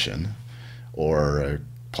position. Or a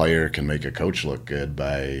player can make a coach look good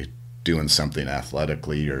by doing something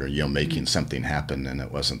athletically, or making something happen and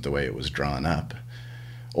it wasn't the way it was drawn up.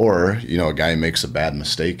 Or a guy makes a bad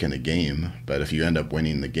mistake in a game, but if you end up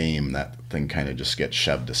winning the game, that thing kind of just gets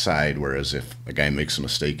shoved aside. Whereas if a guy makes a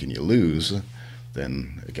mistake and you lose,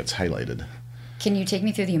 then it gets highlighted. Can you take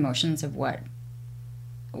me through the emotions of what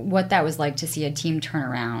that was like to see a team turn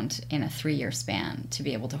around in a 3-year span to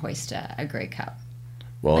be able to hoist a Grey Cup?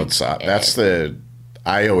 Well,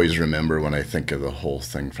 I always remember when I think of the whole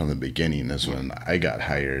thing from the beginning is when I got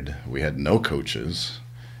hired, we had no coaches,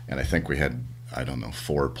 and I think we had,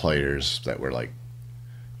 4 players that were like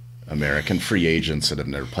American free agents that have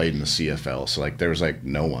never played in the CFL. So there was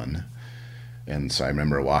no one. And so I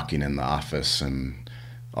remember walking in the office and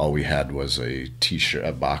all we had was a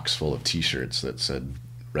box full of t-shirts that said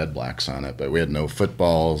Red Blacks on it, but we had no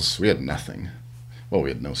footballs, we had nothing. Well, we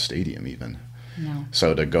had no stadium even. No.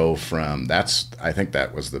 So to go from I think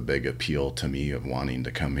that was the big appeal to me of wanting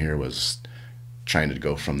to come here, was trying to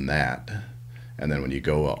go from that And then when you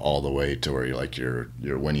go all the way to where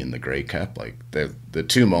you're winning the Grey Cup, like the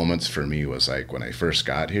two moments for me was like when I first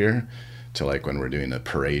got here to like when we're doing a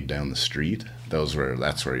parade down the street. That's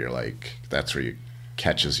where you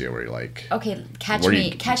catches you, where you're like, okay, catch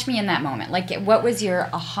me in that moment. Like, what was your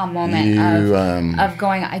aha moment of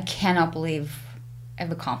going, I cannot believe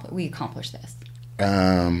we accomplished this?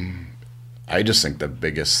 I just think the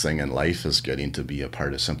biggest thing in life is getting to be a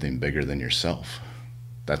part of something bigger than yourself.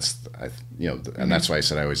 And that's why I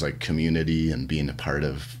said I always like community and being a part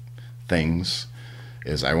of things.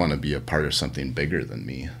 Is I want to be a part of something bigger than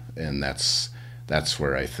me, and that's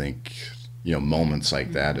where I think moments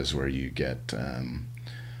like that is where you get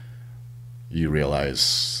you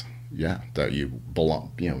realize that you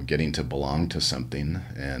belong, getting to belong to something,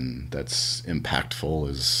 and that's impactful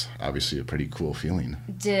is obviously a pretty cool feeling.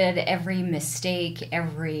 Did every mistake,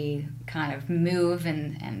 every kind of move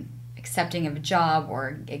and accepting of a job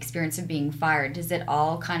or experience of being fired, does it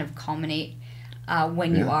all kind of culminate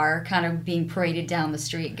when you are kind of being paraded down the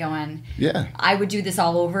street going, I would do this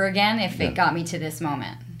all over again if it got me to this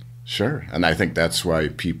moment? Sure. And I think that's why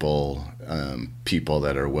people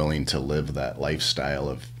that are willing to live that lifestyle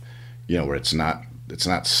of, where it's not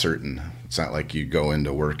certain. It's not like you go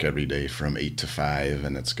into work every day from 8 to 5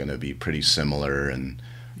 and it's going to be pretty similar and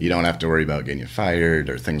you don't have to worry about getting fired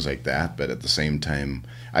or things like that. But at the same time,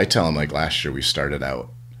 I tell them, like last year we started out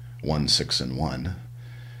 1-6-1.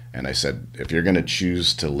 And I said, if you're going to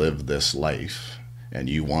choose to live this life and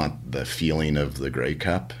you want the feeling of the Grey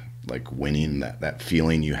Cup, like winning that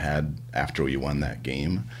feeling you had after you won that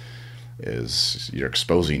game, is you're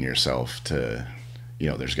exposing yourself to,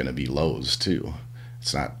 there's going to be lows too.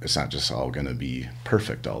 It's not just all going to be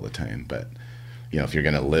perfect all the time, but if you're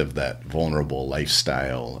going to live that vulnerable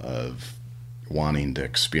lifestyle of wanting to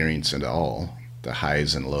experience it all, the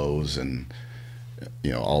highs and lows and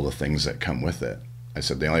all the things that come with it. I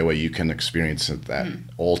said the only way you can experience that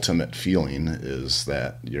ultimate feeling is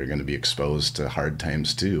that you're going to be exposed to hard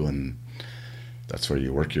times too, and that's where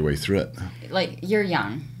you work your way through it. Like, you're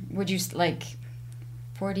young. Would you,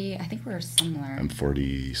 40? I think we're similar. I'm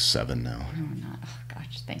 47 now. No, I'm not. Oh,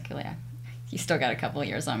 gosh, thank you, Leah. You still got a couple of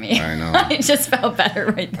years on me. I know. It just felt better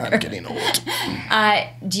right there. I'm getting old.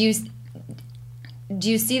 Do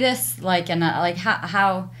you see this,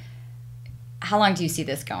 how long do you see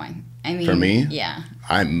this going? I mean, for me, yeah.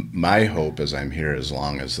 My hope is I'm here as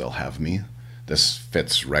long as they'll have me. This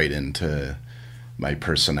fits right into my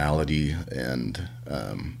personality and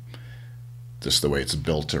just the way it's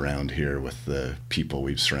built around here with the people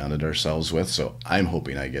we've surrounded ourselves with. So I'm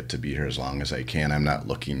hoping I get to be here as long as I can. I'm not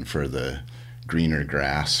looking for the greener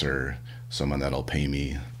grass or someone that'll pay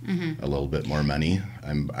me a little bit more money.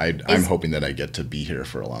 I'm hoping that I get to be here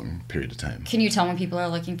for a long period of time. Can you tell when people are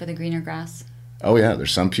looking for the greener grass? Oh yeah,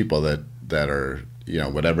 there's some people that are,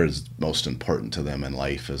 whatever is most important to them in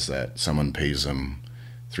life is that someone pays them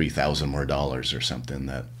 $3,000 more or something,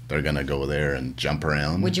 that they're going to go there and jump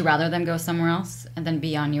around. Would you rather them go somewhere else and then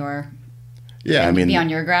be on your be on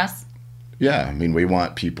your grass? Yeah, I mean, we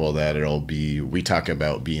want people we talk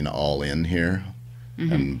about being all in here,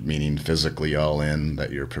 and meaning physically all in,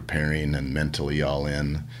 that you're preparing, and mentally all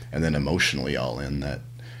in, and then emotionally all in, that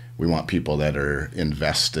we want people that are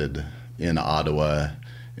invested in Ottawa,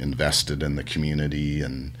 invested in the community,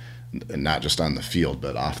 and not just on the field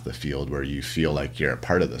but off the field, where you feel like you're a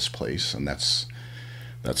part of this place, and that's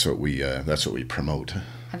what we promote.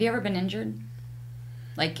 Have you ever been injured,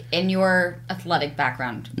 like in your athletic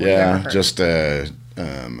background? Yeah, just I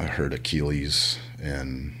hurt Achilles,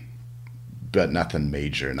 but nothing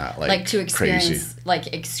major, not like to experience crazy,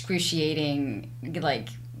 like excruciating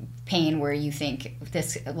pain where you think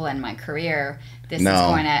this will end my career, this is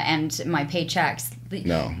going to end my paychecks.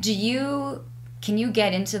 No. Can you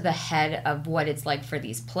get into the head of what it's like for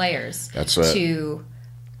these players to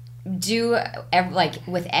do,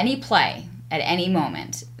 with any play at any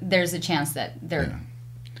moment, there's a chance that they're...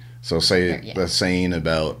 So the saying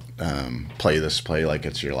about play this play like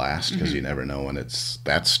it's your last, because you never know when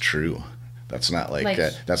that's true. That's not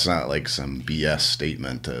that's not like some BS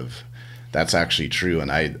statement of... That's actually true, and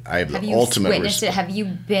I have the ultimate. Have you witnessed it? Have you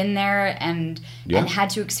been there and had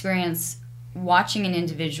to experience watching an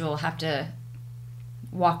individual have to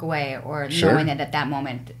walk away, or knowing that at that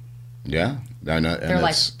moment? Yeah, their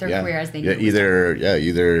career as they knew.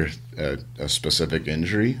 Either a specific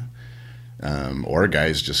injury, or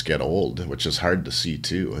guys just get old, which is hard to see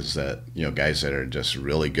too. Is that guys that are just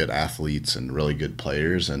really good athletes and really good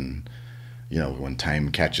players, and when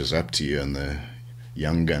time catches up to you and the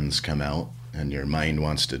young guns come out and your mind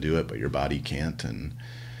wants to do it but your body can't, and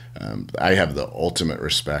I have the ultimate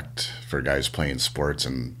respect for guys playing sports,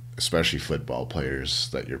 and especially football players,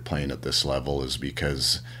 that you're playing at this level is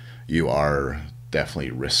because you are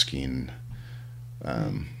definitely risking,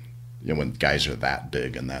 when guys are that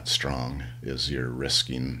big and that strong, is you're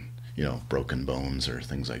risking, broken bones or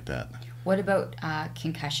things like that. What about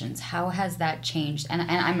concussions? How has that changed? And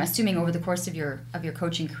I'm assuming over the course of your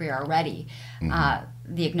coaching career already,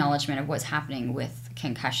 the acknowledgement of what's happening with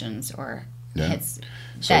concussions or hits,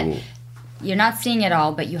 that you're not seeing it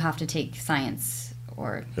all, but you have to take science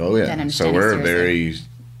or So we're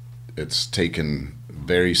it's taken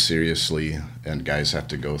very seriously, and guys have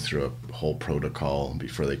to go through a whole protocol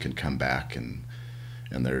before they can come back, and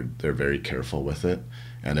they're very careful with it.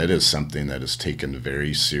 And it is something that is taken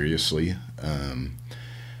very seriously.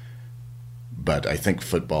 But I think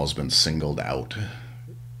football's been singled out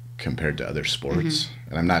compared to other sports.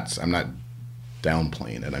 And I'm not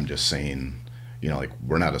downplaying it. I'm just saying,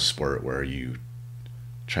 we're not a sport where you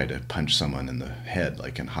try to punch someone in the head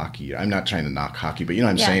like in hockey. I'm not trying to knock hockey, but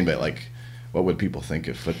I'm saying, but what would people think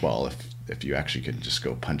of football if you actually could just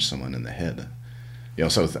go punch someone in the head?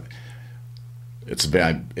 So it's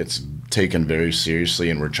taken very seriously,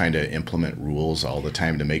 and we're trying to implement rules all the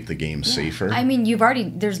time to make the game safer. I mean,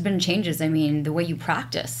 there's been changes. I mean, the way you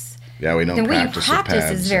practice. Yeah, we don't practice with pads. The way you practice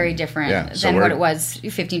is very different than what it was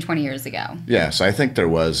 15, 20 years ago. Yeah, so I think there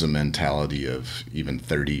was a mentality of even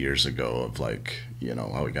 30 years ago of we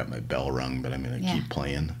got my bell rung, but I'm going to keep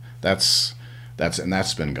playing. That's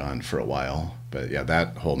been gone for a while. But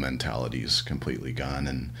that whole mentality is completely gone,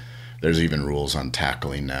 and there's even rules on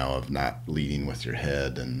tackling now of not leading with your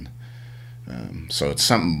head, and so it's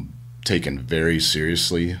something taken very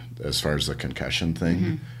seriously as far as the concussion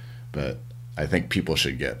thing. But I think people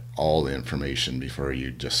should get all the information before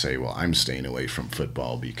you just say, well, I'm staying away from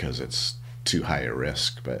football because it's too high a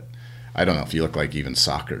risk. But I don't know if you look like even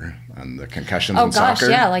soccer and the concussions in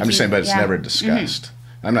soccer. I'm just saying, but it's never discussed.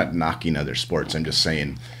 I'm not knocking other sports. I'm just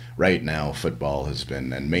saying right now football has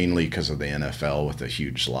been, and mainly because of the NFL with a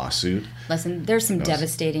huge lawsuit. Listen, there's some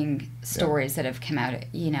devastating stories that have come out, of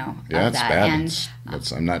it's that. Bad. And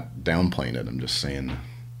I'm not downplaying it. I'm just saying.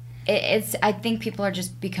 I think people are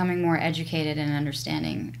just becoming more educated and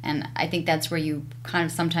understanding, and I think that's where you kind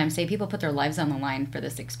of sometimes say people put their lives on the line for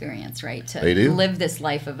this experience, right? They do. Live this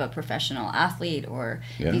life of a professional athlete or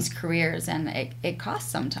these careers, and it costs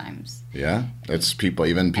sometimes. Yeah, it's people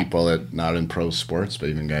that not in pro sports, but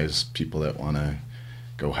even people that want to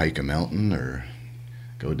go hike a mountain or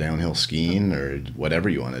go downhill skiing or whatever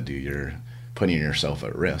you want to do. You're putting yourself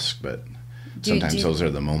at risk, but sometimes those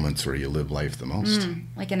are the moments where you live life the most.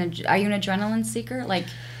 Are you an adrenaline seeker?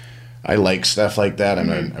 I like stuff like that. I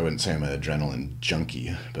wouldn't say I'm an adrenaline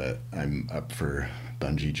junkie, but I'm up for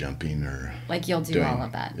bungee jumping or you'll do all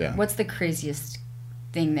of that. Yeah. What's the craziest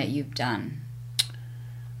thing that you've done?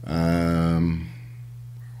 That's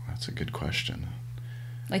a good question.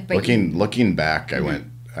 Looking back,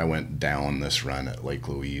 I went down this run at Lake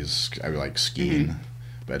Louise. I like skiing,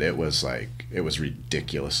 but it was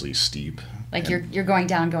ridiculously steep. You're going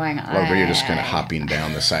down, where you're just kind of hopping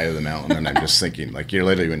down the side of the mountain, and I'm just thinking, you're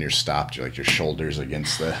literally, when you're stopped, you're your shoulders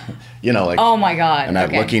against the, oh my God.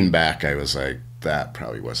 And looking back, I was like, that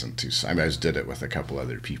probably wasn't too, I just did it with a couple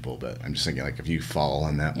other people, but I'm just thinking, if you fall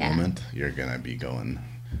in that moment, you're going to be going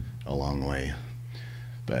a long way.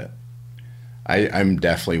 But I'm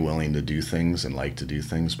definitely willing to do things and like to do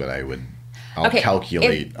things, but I'll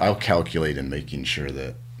calculate in making sure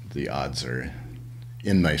that the odds are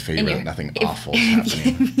in my favor, nothing awful is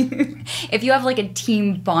happening. If you have a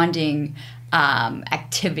team bonding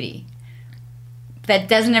activity that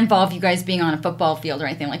doesn't involve you guys being on a football field or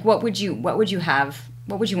anything, what would you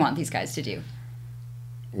want these guys to do?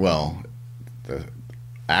 Well, the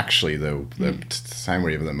time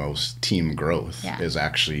where you have the most team growth is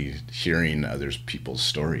actually hearing other people's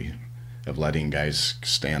story, of letting guys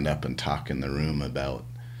stand up and talk in the room about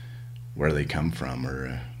where they come from.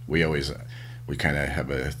 Or we kind of have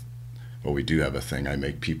we do have a thing. I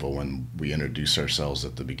make people, when we introduce ourselves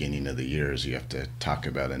at the beginning of the year, is you have to talk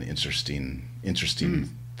about an interesting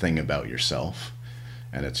thing about yourself.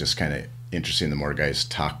 And it's just kind of interesting the more guys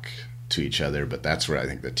talk to each other, but that's where I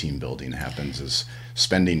think the team building happens, is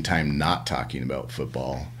spending time not talking about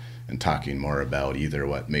football and talking more about either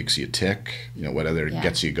what makes you tick, what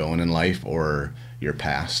gets you going in life, or your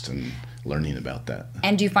past, and learning about that.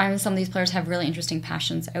 And do you find that some of these players have really interesting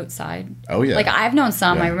passions outside? Oh yeah. I've known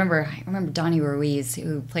some. Yeah. I remember Donnie Ruiz,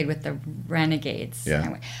 who played with the Renegades.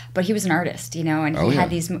 Yeah. But he was an artist, and he had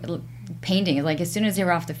these paintings. As soon as they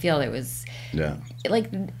were off the field, it was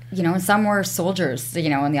and some were soldiers,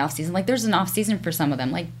 in the off season. There's an off season for some of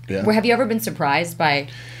them. Have you ever been surprised by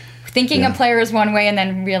thinking a player is one way and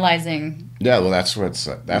then realizing Yeah, well, that's what's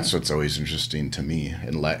always interesting to me,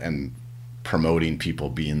 and promoting people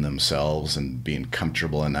being themselves and being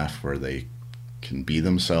comfortable enough where they can be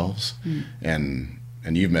themselves. And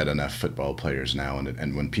you've met enough football players now,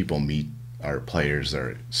 and when people meet our players,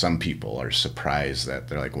 some people are surprised that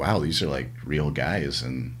they're like, wow, these are like real guys,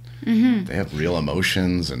 and they have real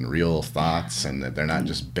emotions and real thoughts, and that they're not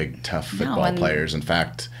just big tough football players. In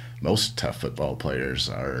fact, most tough football players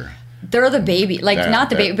are. They're the baby, not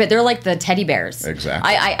the baby, but they're like the teddy bears.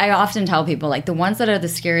 Exactly. I often tell people, like, the ones that are the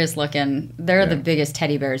scariest looking, they're the biggest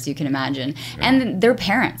teddy bears you can imagine. Yeah. And they're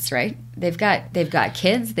parents, right? They've got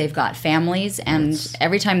kids, they've got families, and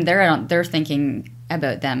every time they're out, they're thinking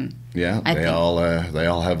about them. Yeah, they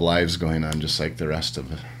all have lives going on just like the rest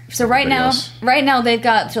of it. So right now they've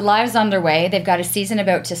got lives underway. They've got a season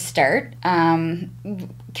about to start.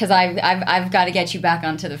 Because I've got to get you back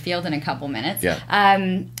onto the field in a couple minutes. Yeah. Are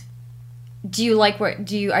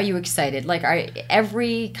you excited? Like,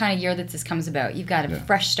 every kind of year that this comes about, you've got a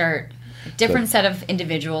fresh start, a different set of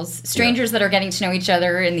individuals, strangers that are getting to know each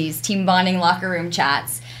other in these team bonding locker room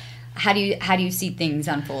chats. How do you see things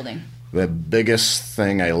unfolding? The biggest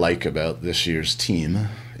thing I like about this year's team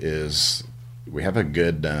is we have a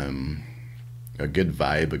good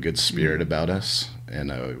vibe, a good spirit about us,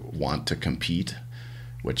 and a want to compete,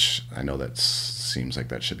 which I know that seems like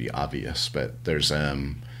that should be obvious, but there's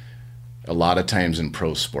a lot of times in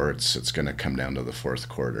pro sports, it's going to come down to the fourth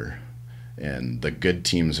quarter. And the good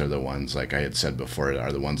teams are the ones, like I had said before,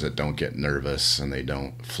 are the ones that don't get nervous and they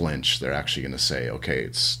don't flinch. They're actually going to say, okay,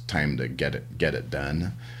 it's time to get it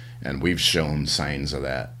done. And we've shown signs of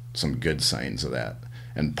that, some good signs of that.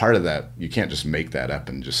 And part of that, you can't just make that up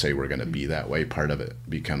and just say we're going to be that way. Part of it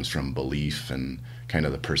becomes from belief and kind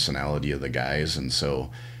of the personality of the guys. And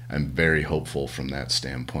so I'm very hopeful from that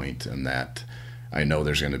standpoint, and that I know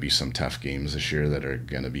there's going to be some tough games this year that are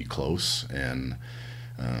going to be close, and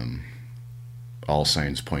all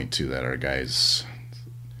signs point to that our guys,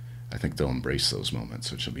 I think they'll embrace those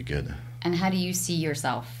moments, which will be good. And how do you see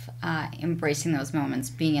yourself embracing those moments,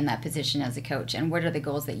 being in that position as a coach, and what are the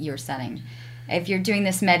goals that you're setting? If you're doing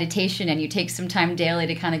this meditation and you take some time daily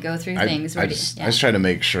to kind of go through things. I just try to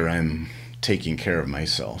make sure I'm taking care of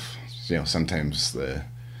myself. Sometimes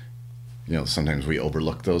sometimes we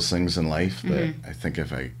overlook those things in life, but I think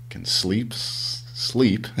if I can sleep.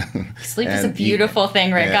 Sleep is a beautiful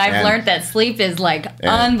thing, Rick. I've learned that sleep is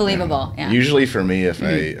unbelievable. Yeah. Usually for me,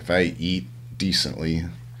 if I eat decently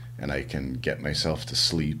and I can get myself to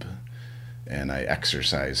sleep and I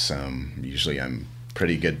exercise some, usually I'm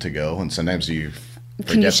pretty good to go. And sometimes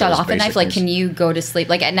can you shut off at night? Like, can you go to sleep?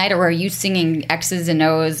 Like, at night, or are you singing X's and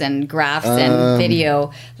O's and graphs and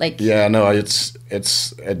video? Yeah, no, it's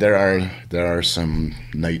there are some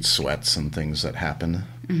night sweats and things that happen,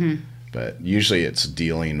 but usually it's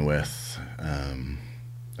dealing with.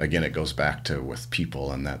 Again, it goes back to with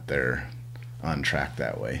people and that they're on track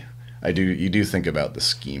that way. You do think about the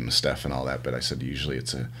scheme stuff and all that, but I said usually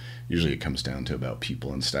it comes down to about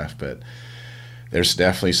people and stuff. But there's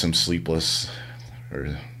definitely some sleepless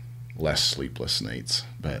or less sleepless nights,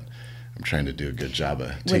 but I'm trying to do a good job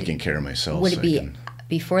of taking care of myself. Would it be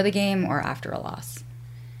before the game or after a loss?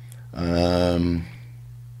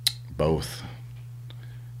 Both.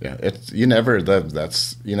 Yeah, you never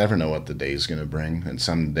know what the day's going to bring. And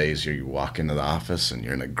some days you walk into the office and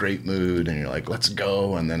you're in a great mood and you're like, let's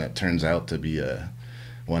go, and then it turns out to be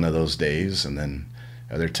one of those days. And then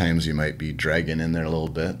other times you might be dragging in there a little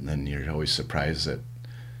bit, and then you're always surprised that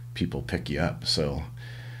people pick you up. So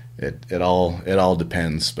it all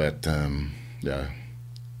depends, but yeah,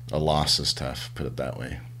 a loss is tough, put it that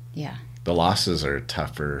way. Yeah. The losses are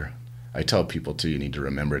tougher. I tell people too, you need to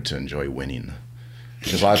remember to enjoy winning.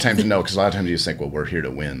 Because a lot of times you just think, well, we're here to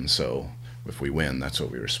win, so if we win, that's what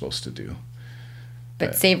we were supposed to do.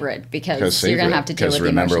 But savor it, because you're going to have to deal with the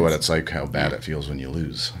emotions. Because remember what it's like, how bad it feels when you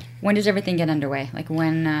lose. When does everything get underway? Like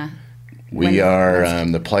when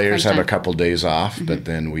the players have a couple days off, but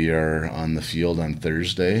then we are on the field on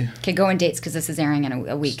Thursday. Okay, go in dates, because this is airing in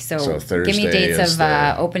a week. So Thursday, give me dates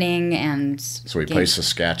of opening and So we play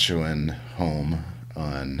Saskatchewan home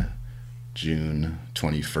on June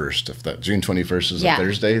 21st. If that June 21st is a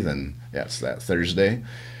Thursday, then it's that Thursday.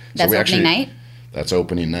 That's opening night? That's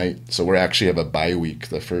opening night. So we actually have a bye week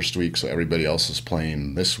the first week, so everybody else is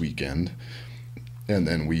playing this weekend. And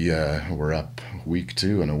then we're up week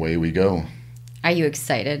 2 and away we go. Are you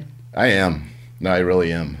excited? I am. No, I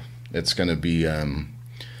really am. It's going to be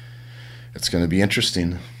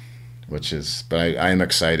interesting, but I am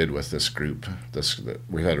excited with this group.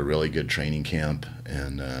 We've had a really good training camp,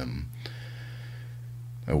 and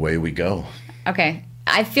away we go. Okay.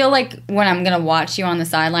 I feel like when I'm going to watch you on the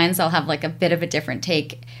sidelines, I'll have like a bit of a different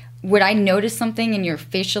take. Would I notice something in your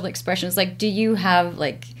facial expressions? Like, do you have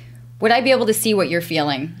like, would I be able to see what you're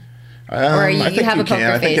feeling? Or you have a poker face?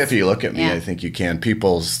 I think if you look at me, I think you can.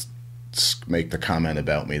 People make the comment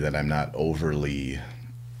about me that I'm not overly,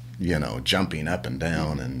 jumping up and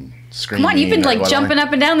down and screaming. Come on, you've been like jumping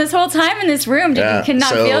up and down this whole time in this room. You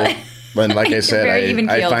cannot feel it. But like I said,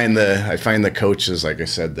 I find the coaches, like I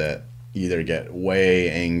said, that either get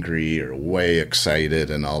way angry or way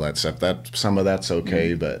excited and all that stuff. Some of that's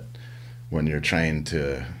okay, but when you're trying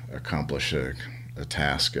to accomplish a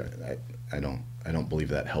task, I don't believe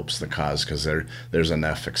that helps the cause, because there's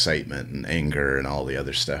enough excitement and anger and all the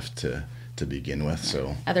other stuff to begin with.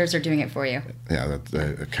 So others are doing it for you. Yeah,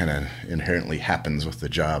 that kind of inherently happens with the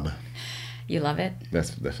job. You love it?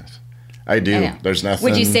 I do. There's nothing.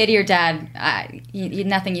 Would you say to your dad,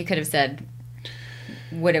 nothing you could have said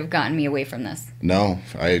would have gotten me away from this? No,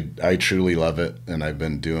 I truly love it, and I've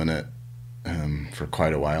been doing it for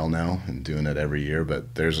quite a while now, and doing it every year.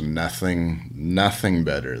 But there's nothing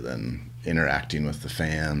better than interacting with the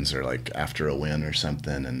fans, or like after a win or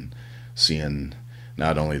something, and seeing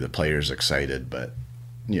not only the players excited, but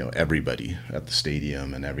everybody at the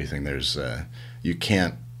stadium and everything. There's you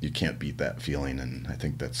can't beat that feeling, and I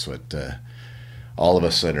think that's what all of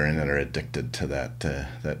us that are in it are addicted to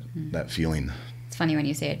that feeling. It's funny when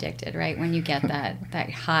you say addicted, right? When you get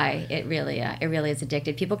that high, it really is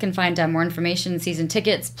addicted. People can find more information, season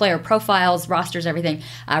tickets, player profiles, rosters, everything,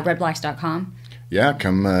 redblacks.com. Yeah,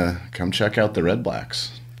 come check out the Red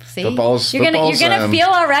Blacks. See, you're gonna feel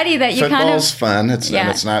already that you football's fun.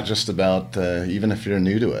 It's not just about even if you're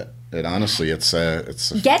new to it.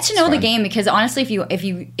 It's get to know the game, because honestly,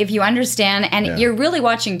 if you understand, and you're really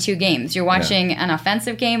watching two games. You're watching an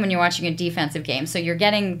offensive game and you're watching a defensive game. So you're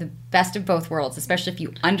getting the best of both worlds, especially if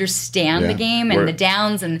you understand the game and the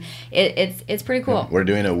downs, and it's pretty cool. We're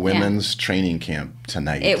doing a women's training camp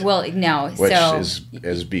tonight. Which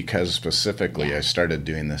is because specifically I started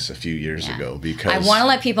doing this a few years ago, because I want to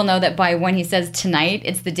let people know that by when he says tonight,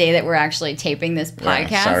 it's the day that we're actually taping this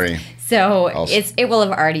podcast. Sorry. So it will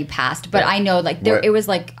have already passed, but I know it was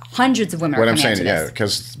like hundreds of women. What are I'm saying, into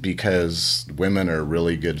this. because women are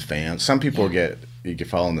really good fans. Some people you can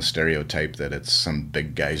fall in the stereotype that it's some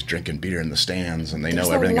big guys drinking beer in the stands and they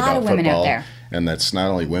know everything about football. And that's not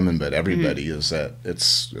only women, but everybody. Is that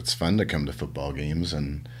it's fun to come to football games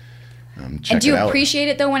and check it out. And do you appreciate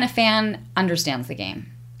it though when a fan understands the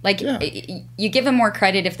game? You give them more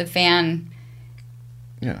credit if the fan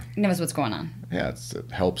knows what's going on. Yeah,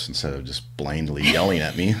 it helps instead of just blindly yelling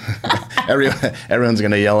at me. Everyone's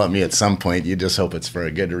going to yell at me at some point. You just hope it's for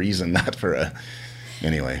a good reason, not for a...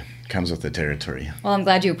 Anyway, comes with the territory. Well, I'm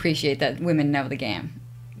glad you appreciate that women know the game.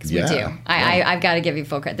 Because we do. I've got to give you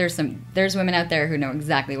full credit. There's women out there who know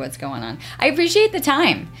exactly what's going on. I appreciate the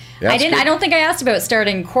time. Yeah, I don't think I asked about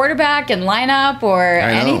starting quarterback and lineup or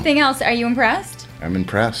anything else. Are you impressed? I'm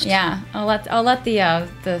impressed. Yeah, I'll let the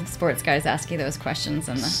sports guys ask you those questions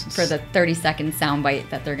for the 30-second soundbite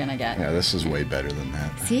that they're gonna get. Yeah, this is way better than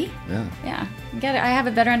that. See? Yeah. Get it. I have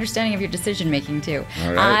a better understanding of your decision making too.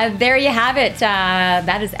 All right. There you have it.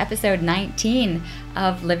 That is episode 19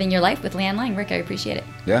 of Living Your Life with Leanne Lang. Rick, I appreciate it.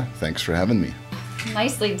 Yeah, thanks for having me.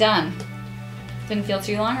 Nicely done. Didn't feel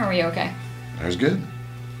too long, or were you okay? That was good.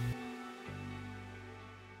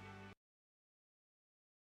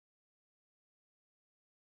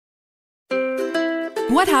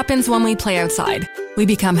 What happens when we play outside? We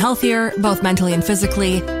become healthier, both mentally and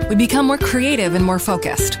physically. We become more creative and more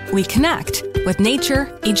focused. We connect with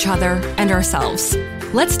nature, each other, and ourselves.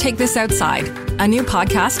 Let's Take This Outside, a new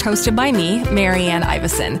podcast hosted by me, Marianne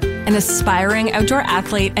Iveson, an aspiring outdoor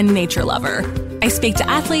athlete and nature lover. I speak to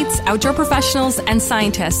athletes, outdoor professionals, and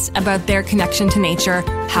scientists about their connection to nature,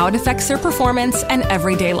 how it affects their performance, and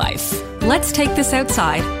everyday life. Let's Take This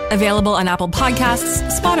Outside, available on Apple Podcasts,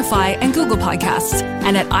 Spotify, and Google Podcasts,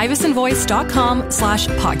 and at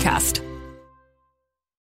ivesonvoice.com/podcast.